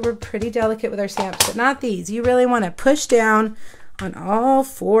 Sometimes we're pretty delicate with our stamps, but not these. You really want to push down on all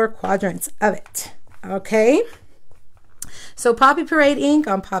 4 quadrants of it. Okay? So Poppy Parade ink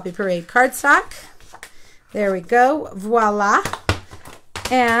on Poppy Parade cardstock. There we go. Voila.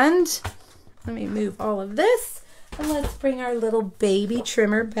 And let me move all of this. And let's bring our little baby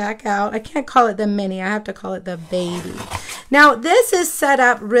trimmer back out. I can't call it the mini. I have to call it the baby. Now, this is set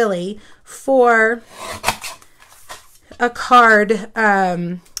up really for a card,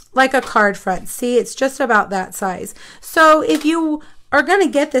 like a card front. See, it's just about that size. So if you are going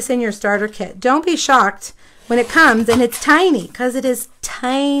to get this in your starter kit, don't be shocked when it comes and it's tiny, because it is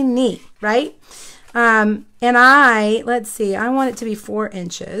tiny, right? And let's see, I want it to be 4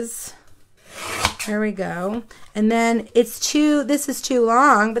 inches. There we go. And then this is too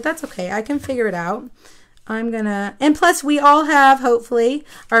long, but that's okay. I can figure it out. And plus we all have, hopefully,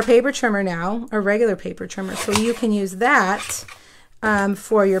 our paper trimmer now, our regular paper trimmer, so you can use that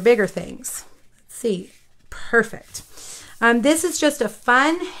for your bigger things. Let's see. Perfect. This is just a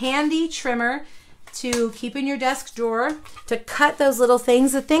fun, handy trimmer to keep in your desk drawer to cut those little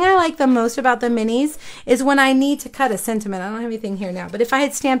things. The thing I like the most about the minis is when I need to cut a sentiment. I don't have anything here now, but if I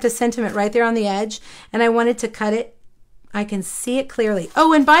had stamped a sentiment right there on the edge and I wanted to cut it, I can see it clearly.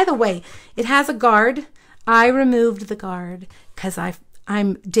 Oh, and by the way, it has a guard. I removed the guard because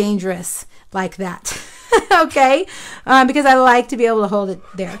I'm dangerous like that. Okay? Because I like to be able to hold it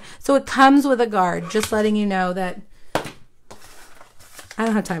there. So it comes with a guard, just letting you know that I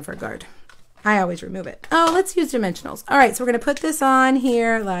don't have time for a guard. I always remove it. Oh, let's use dimensionals. All right, so we're going to put this on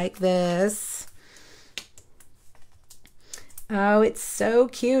here like this. Oh, it's so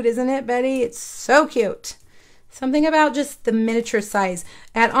cute, isn't it, Betty? It's so cute. Something about just the miniature size.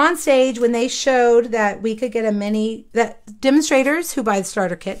 At On Stage, when they showed that we could get a mini, that demonstrators who buy the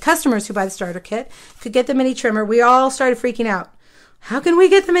starter kit, customers who buy the starter kit, could get the mini trimmer, we all started freaking out. How can we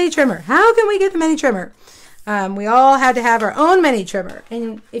get the mini trimmer? How can we get the mini trimmer? We all had to have our own mini trimmer.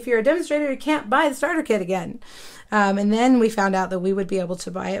 And if you're a demonstrator, you can't buy the starter kit again. And then we found out that we would be able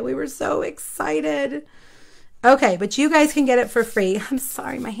to buy it. We were so excited. Okay, but you guys can get it for free. I'm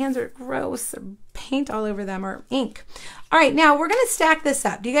sorry, my hands are gross. There's paint all over them, or ink. All right, now we're going to stack this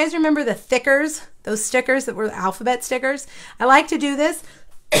up. Do you guys remember the thickers? Those stickers that were the alphabet stickers? I like to do this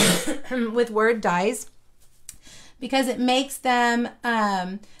with word dies because it makes them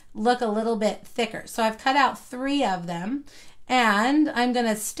look a little bit thicker. So I've cut out 3 of them, and I'm going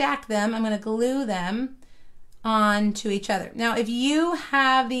to stack them. I'm going to glue them onto each other. Now, if you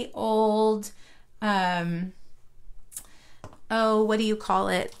have the old... oh, what do you call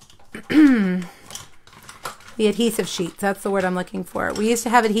it? The adhesive sheets. That's the word I'm looking for. We used to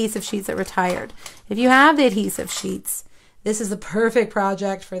have adhesive sheets that retired. If you have the adhesive sheets, this is the perfect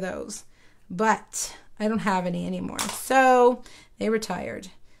project for those. But I don't have any anymore. So they retired.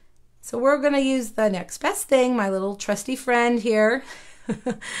 So we're going to use the next best thing, my little trusty friend here,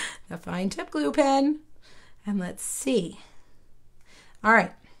 the fine tip glue pen. And let's see. All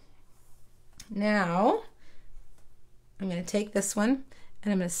right. Now, I'm going to take this one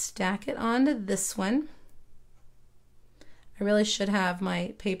and I'm going to stack it onto this one. I really should have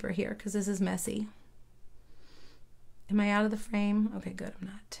my paper here because this is messy. Am I out of the frame? Okay, good, I'm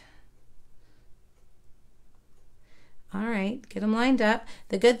not. All right, get them lined up.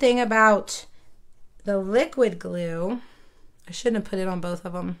 The good thing about the liquid glue, I shouldn't have put it on both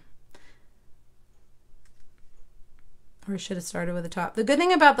of them. Or I should have started with the top. The good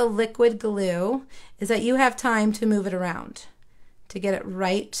thing about the liquid glue is that you have time to move it around to get it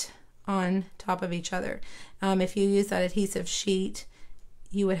right on top of each other. If you use that adhesive sheet,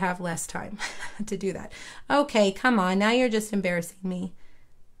 you would have less time to do that. Okay, come on. Now you're just embarrassing me.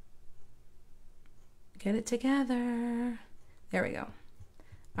 Get it together. There we go.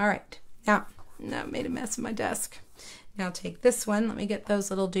 All right. Now, that made a mess of my desk. Now take this one. Let me get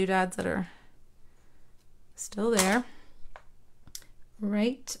those little doodads that are still there.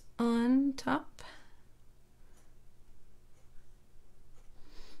 Right on top.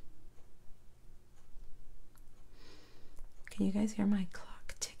 Can you guys hear my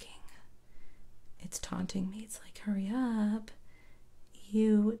clock ticking? It's taunting me. It's like, hurry up.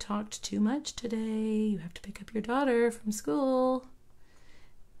 You talked too much today. You have to pick up your daughter from school.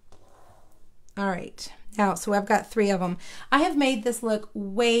 All right. Now, so I've got 3 of them. I have made this look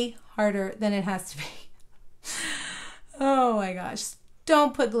way harder than it has to be. Oh my gosh.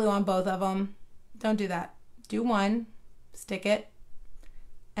 Don't put glue on both of them. Don't do that. Do one, stick it,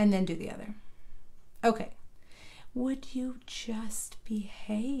 and then do the other. Okay. Would you just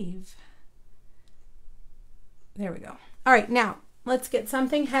behave? There we go. All right, now let's get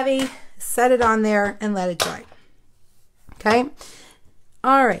something heavy, set it on there, and let it dry. Okay?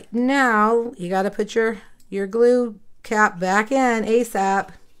 All right, now you got to put your glue cap back in ASAP.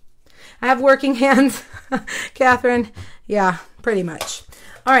 I have working hands, Catherine. Yeah, pretty much.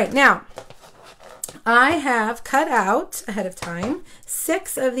 All right, now I have cut out ahead of time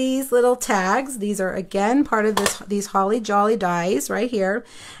 6 of these little tags. These are again part of these Holly Jolly dies right here.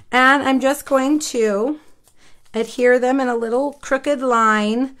 And I'm just going to adhere them in a little crooked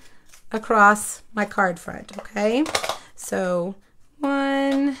line across my card front, okay? So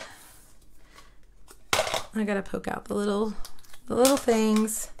 1, I gotta poke out the little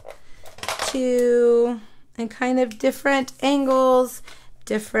things. 2, and kind of different angles,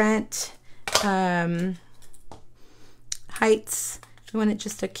 different heights. You want it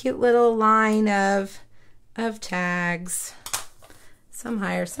just a cute little line of tags, some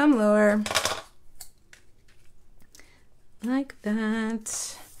higher, some lower, like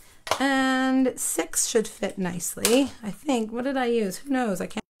that. And 6 should fit nicely, I think. What did I use? Who knows? I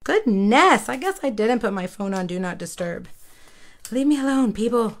can't. Goodness, I guess I didn't put my phone on Do Not Disturb. Leave me alone,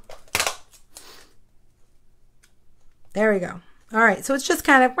 people. There we go. All right, so it's just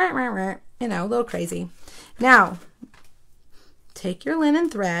kind of, you know, a little crazy. Now, take your linen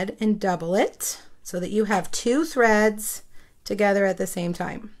thread and double it so that you have 2 threads together at the same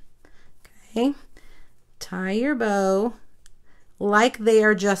time. Okay, tie your bow like they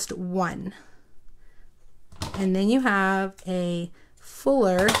are just one. And then you have a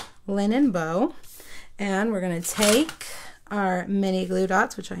fuller linen bow. And we're going to take our mini glue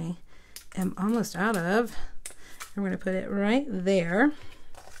dots, which I am almost out of. I'm going to put it right there.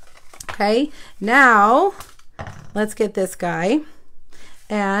 Okay, now let's get this guy.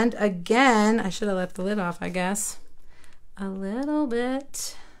 And again, I should have left the lid off, I guess. A little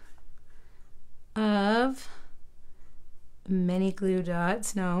bit of mini glue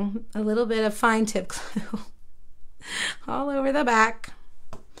dots. No, a little bit of fine tip glue all over the back.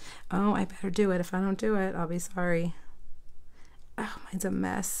 Oh, I better do it. If I don't do it, I'll be sorry. Oh, mine's a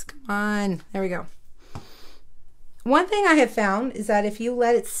mess. Come on. There we go. One thing I have found is that if you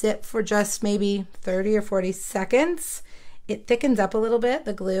let it sit for just maybe 30 or 40 seconds, it thickens up a little bit,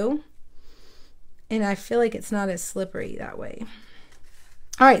 the glue. And I feel like it's not as slippery that way.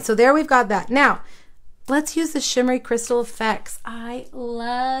 All right, so there we've got that. Now, let's use the Shimmery Crystal Effects. I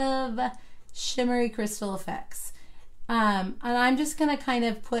love Shimmery Crystal Effects. And I'm just gonna kind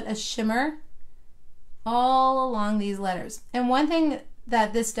of put a shimmer all along these letters. And one thing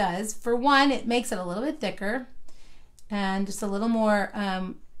that this does, for one, it makes it a little bit thicker and just a little more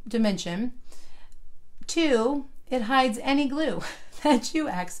dimension. Two, it hides any glue that you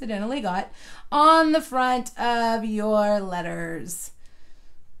accidentally got on the front of your letters.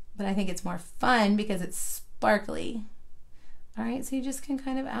 But I think it's more fun because it's sparkly. All right, so you just can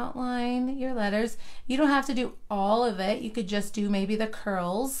kind of outline your letters. You don't have to do all of it. You could just do maybe the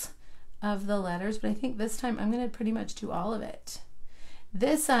curls of the letters, but I think this time I'm going to pretty much do all of it.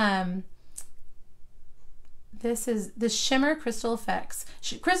 This is the Shimmer Crystal Effects.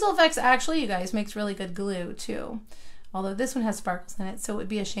 Crystal Effects actually, you guys, makes really good glue too. Although this one has sparkles in it, so it would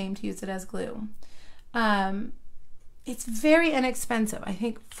be a shame to use it as glue. It's very inexpensive. I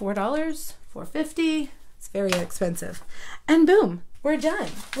think $4, $4.50. It's very inexpensive. And boom, we're done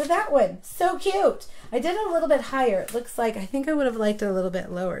with that one. So cute. I did it a little bit higher. It looks like, I think I would have liked it a little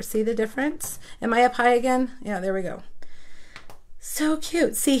bit lower. See the difference? Am I up high again? Yeah, there we go. So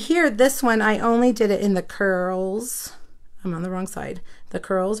cute. See here, this one, I only did it in the curls. I'm on the wrong side. The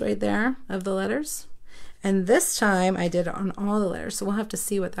curls right there of the letters. And this time I did it on all the letters. So we'll have to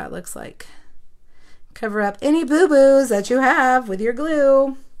see what that looks like. Cover up any boo-boos that you have with your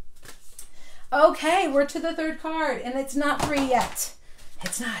glue. Okay, we're to the third card, and it's not 3 yet.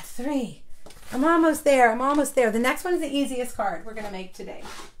 It's not 3. I'm almost there. I'm almost there. The next one is the easiest card we're going to make today.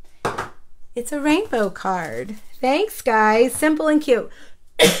 It's a rainbow card. Thanks, guys. Simple and cute.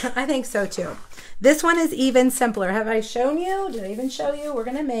 I think so, too. This one is even simpler. Have I shown you? Did I even show you? We're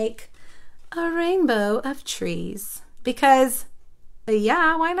going to make a rainbow of trees because,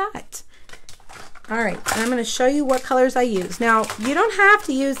 yeah, why not? All right, and I'm going to show you what colors I use. Now, you don't have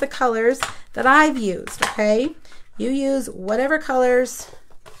to use the colors that I've used, okay? You use whatever colors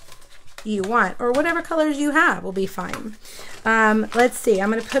you want, or whatever colors you have will be fine. Let's see,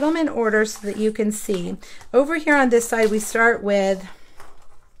 I'm going to put them in order so that you can see. Over here on this side, we start with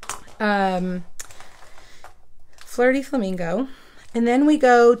Flirty Flamingo, and then we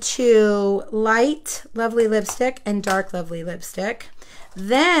go to Light Lovely Lipstick and Dark Lovely Lipstick.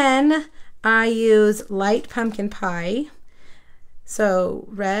 Then I use Light Pumpkin Pie, so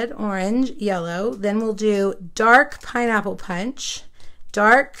red, orange, yellow. Then we'll do Dark Pineapple Punch,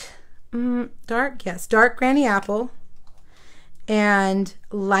 dark Granny Apple, and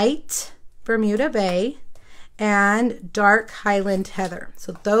Light Bermuda Bay, and Dark Highland Heather.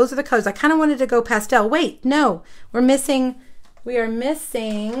 So those are the colors. I kind of wanted to go pastel. Wait, no, we are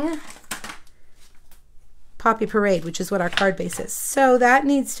missing Poppy Parade, which is what our card base is. So that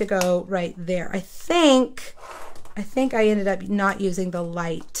needs to go right there. I think I ended up not using the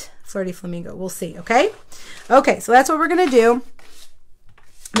Light Flirty Flamingo. We'll see, okay? Okay, so that's what we're going to do.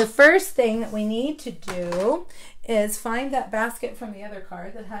 The first thing that we need to do is find that basket from the other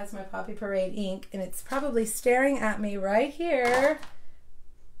card that has my Poppy Parade ink, and it's probably staring at me right here.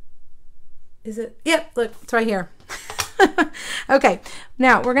 Is it? Yep, look, it's right here. Okay,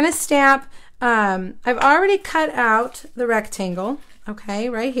 now we're going to stamp. I've already cut out the rectangle, okay,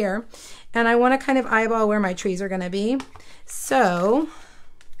 right here, and I want to kind of eyeball where my trees are going to be. So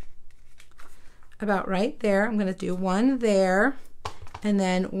about right there, I'm going to do one there and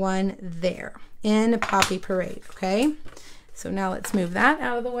then one there in Poppy Parade, okay? So now let's move that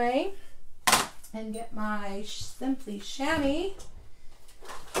out of the way and get my Simply Chamois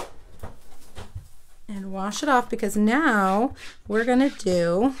and wash it off, because now we're going to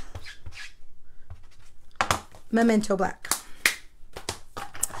do Memento Black.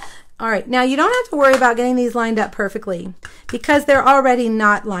 All right, now you don't have to worry about getting these lined up perfectly because they're already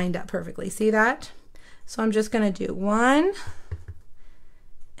not lined up perfectly. See that? So I'm just going to do one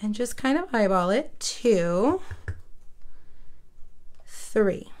and just kind of eyeball it. 2,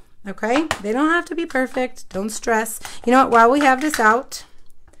 3. Okay? They don't have to be perfect. Don't stress. You know what? While we have this out,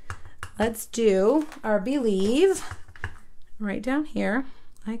 let's do our Believe right down here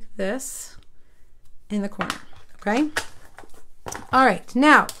like this in the corner. Okay? All right,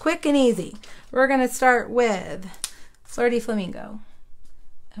 now, quick and easy. We're going to start with Flirty Flamingo.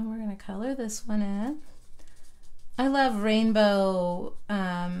 And we're going to color this one in. I love rainbow,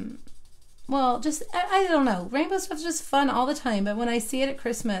 well, just, I don't know. Rainbow stuff's just fun all the time. But when I see it at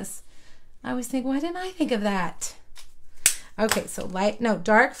Christmas, I always think, why didn't I think of that? Okay, so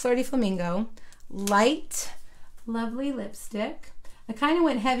dark Flirty Flamingo, light Lovely Lipstick. I kind of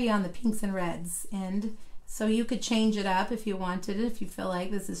went heavy on the pinks and reds, and so you could change it up if you wanted it, if you feel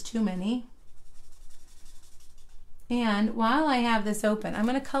like this is too many. And while I have this open, I'm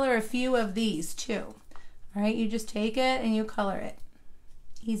going to color a few of these too. All right, you just take it and you color it.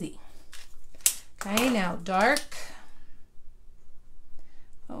 Easy. Okay, now dark.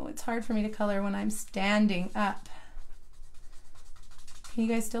 Oh, it's hard for me to color when I'm standing up. Can you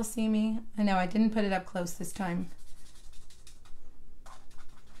guys still see me? I know I didn't put it up close this time.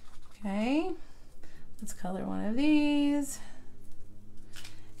 Okay, let's color one of these.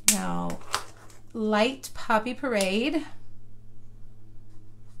 Now, light Poppy Parade.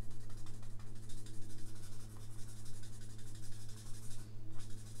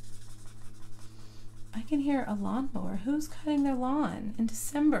 I can hear a lawnmower. Who's cutting their lawn in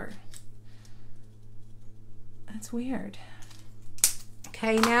December? That's weird.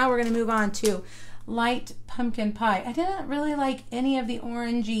 Okay, now we're going to move on to light Pumpkin Pie. I didn't really like any of the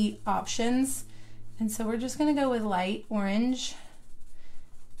orangey options, and so we're just going to go with light orange.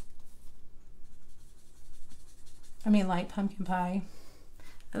 I mean light Pumpkin Pie.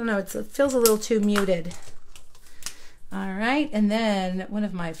 I don't know, it feels a little too muted. All right, and then one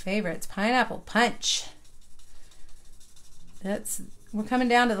of my favorites, Pineapple Punch. We're coming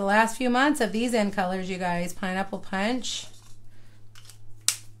down to the last few months of these end colors, you guys. Pineapple Punch.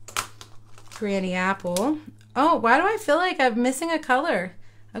 Granny Apple. Oh, why do I feel like I'm missing a color?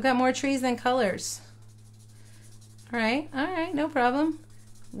 I've got more trees than colors. All right, no problem.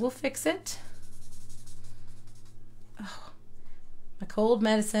 We'll fix it. Oh, my cold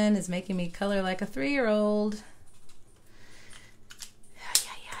medicine is making me color like a 3-year-old.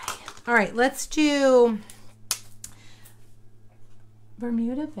 All right, let's do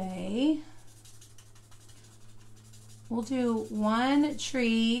Bermuda Bay. We'll do one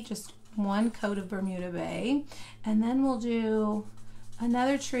tree, just one coat of Bermuda Bay, and then we'll do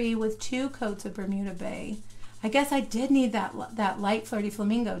another tree with 2 coats of Bermuda Bay. I guess I did need that light Flirty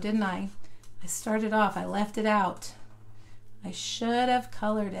Flamingo, didn't I? I started off, I left it out. I should have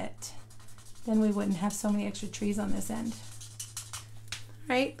colored it. Then we wouldn't have so many extra trees on this end.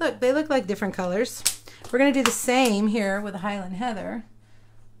 All right, look, they look like different colors. We're going to do the same here with the Highland Heather.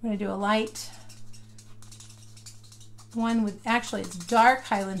 We're going to do a light one with, actually it's dark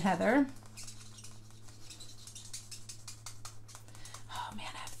Highland Heather. Oh man,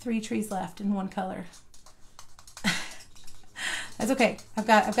 I have 3 trees left in one color. That's okay. I've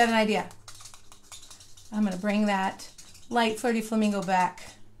got an idea. I'm going to bring that light Flirty Flamingo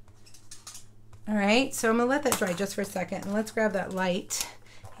back. All right, so I'm going to let that dry just for a second, and let's grab that light.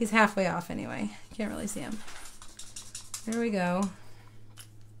 He's halfway off anyway. Can't really see him. There we go.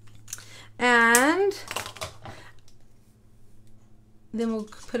 And then we'll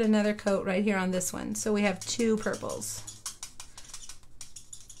put another coat right here on this one. So we have 2 purples.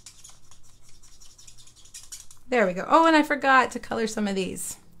 There we go. Oh, and I forgot to color some of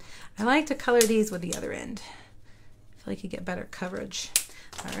these. I like to color these with the other end. I feel like you get better coverage.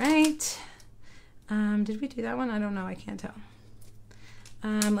 All right. Did we do that one? I don't know. I can't tell.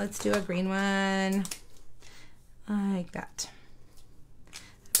 Let's do a green one like that.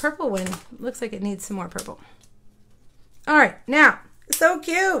 The purple one looks like it needs some more purple. All right, now, so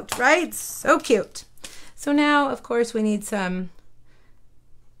cute, right? So cute. So now, of course, we need some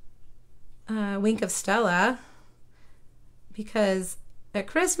Wink of Stella, because at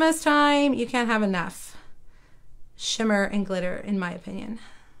Christmas time, you can't have enough shimmer and glitter, in my opinion.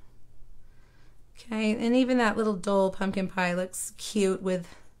 Okay, and even that little dull pumpkin pie looks cute with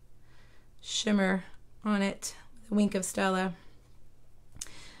shimmer on it, the Wink of Stella.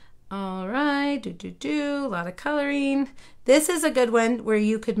 All right, a lot of coloring. This is a good one where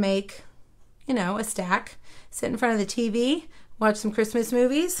you could make, you know, a stack, sit in front of the TV, watch some Christmas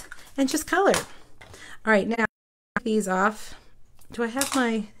movies, and just color. All right, now take these off. Do I have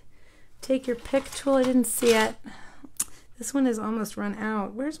my take your pick tool? I didn't see it. This one is almost run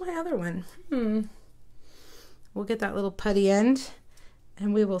out. Where's my other one? We'll get that little putty end,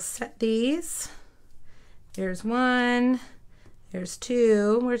 and we will set these. There's 1. There's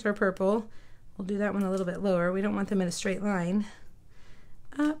 2. Where's our purple? We'll do that one a little bit lower. We don't want them in a straight line.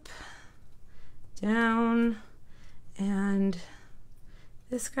 Up, down, and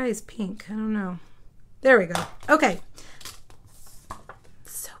this guy's pink. I don't know. There we go. Okay.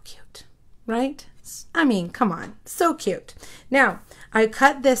 So cute, right? I mean, come on. So cute. Now, I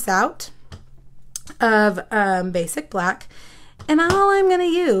cut this out of basic black, and all I'm going to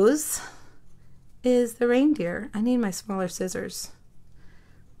use is the reindeer. I need my smaller scissors.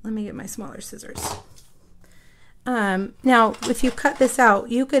 Let me get my smaller scissors. Now, if you cut this out,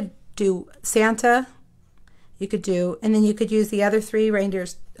 you could do Santa, you could do, and then you could use the other 3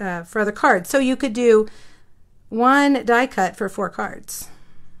 reindeers for other cards. So you could do 1 die cut for 4 cards.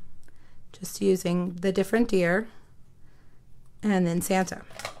 Just using the different deer and then Santa.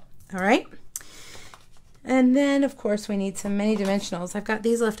 All right. And then, of course, we need some mini dimensionals. I've got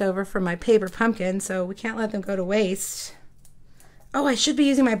these left over from my paper pumpkin, so we can't let them go to waste. Oh, I should be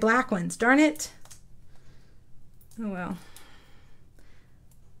using my black ones. Darn it. Oh, well.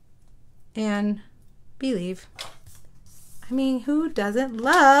 And believe. I mean, who doesn't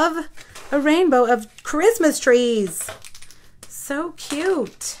love a rainbow of Christmas trees? So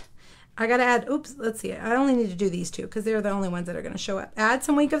cute. I got to add, oops, let's see. I only need to do these 2 because they're the only ones that are going to show up. Add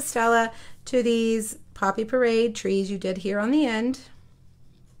some Wink of Stella to these Poppy Parade trees you did here on the end.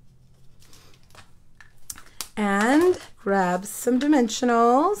 And grab some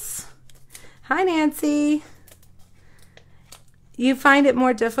dimensionals. Hi, Nancy. You find it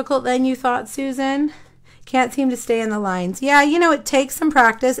more difficult than you thought, Susan? Can't seem to stay in the lines. Yeah, you know, it takes some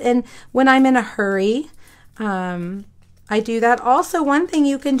practice. And when I'm in a hurry, I do that. Also, one thing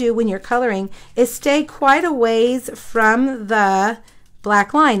you can do when you're coloring is stay quite a ways from the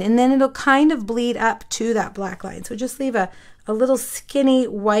black line, and then it'll kind of bleed up to that black line. So just leave a little skinny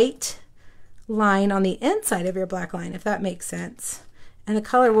white line on the inside of your black line, if that makes sense. And the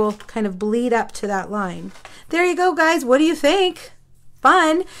color will kind of bleed up to that line. There you go, guys. What do you think?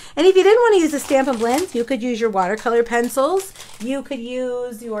 Fun. And if you didn't want to use the Stampin' Blends, you could use your watercolor pencils, you could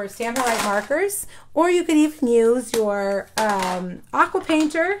use your Stampin' Write markers, or you could even use your aqua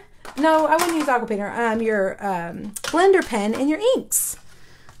painter. No, I wouldn't use aqua painter. Your blender pen and your inks.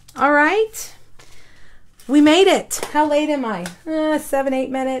 All right. We made it. How late am I? 7, 8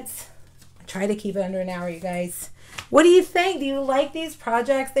 minutes. I try to keep it under an hour, you guys. What do you think? Do you like these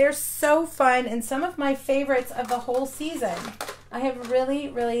projects? They're so fun and some of my favorites of the whole season. I have really,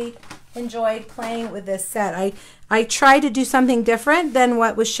 really enjoyed playing with this set. I try to do something different than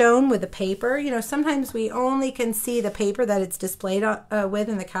what was shown with the paper. You know, sometimes we only can see the paper that it's displayed with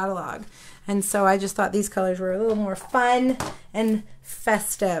in the catalog. And so I just thought these colors were a little more fun and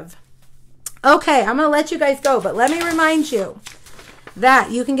festive. Okay, I'm going to let you guys go, but let me remind you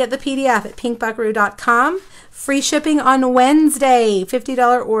that you can get the PDF at pinkbuckaroo.com. Free shipping on Wednesday.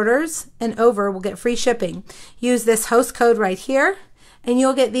 $50 orders and over will get free shipping. Use this host code right here, and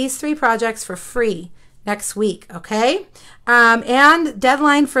you'll get these 3 projects for free next week, okay? And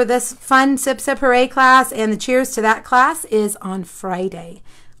deadline for this fun Sip Sip Hooray class and the Cheers to That class is on Friday.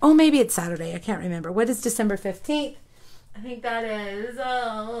 Oh, maybe it's Saturday. I can't remember. What is December 15th? I think that is,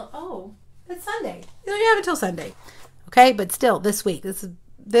 oh, it's Sunday. You have until Sunday. Okay, but still, this week.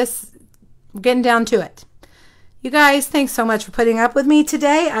 This we're getting down to it. You guys, thanks so much for putting up with me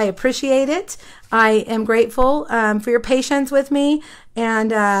today. I appreciate it. I am grateful for your patience with me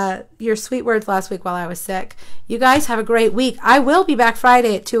and your sweet words last week while I was sick. You guys have a great week. I will be back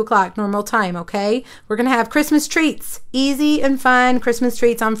Friday at 2 o'clock normal time, okay? We're going to have Christmas treats. Easy and fun Christmas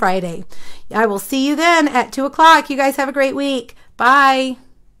treats on Friday. I will see you then at 2 o'clock. You guys have a great week. Bye.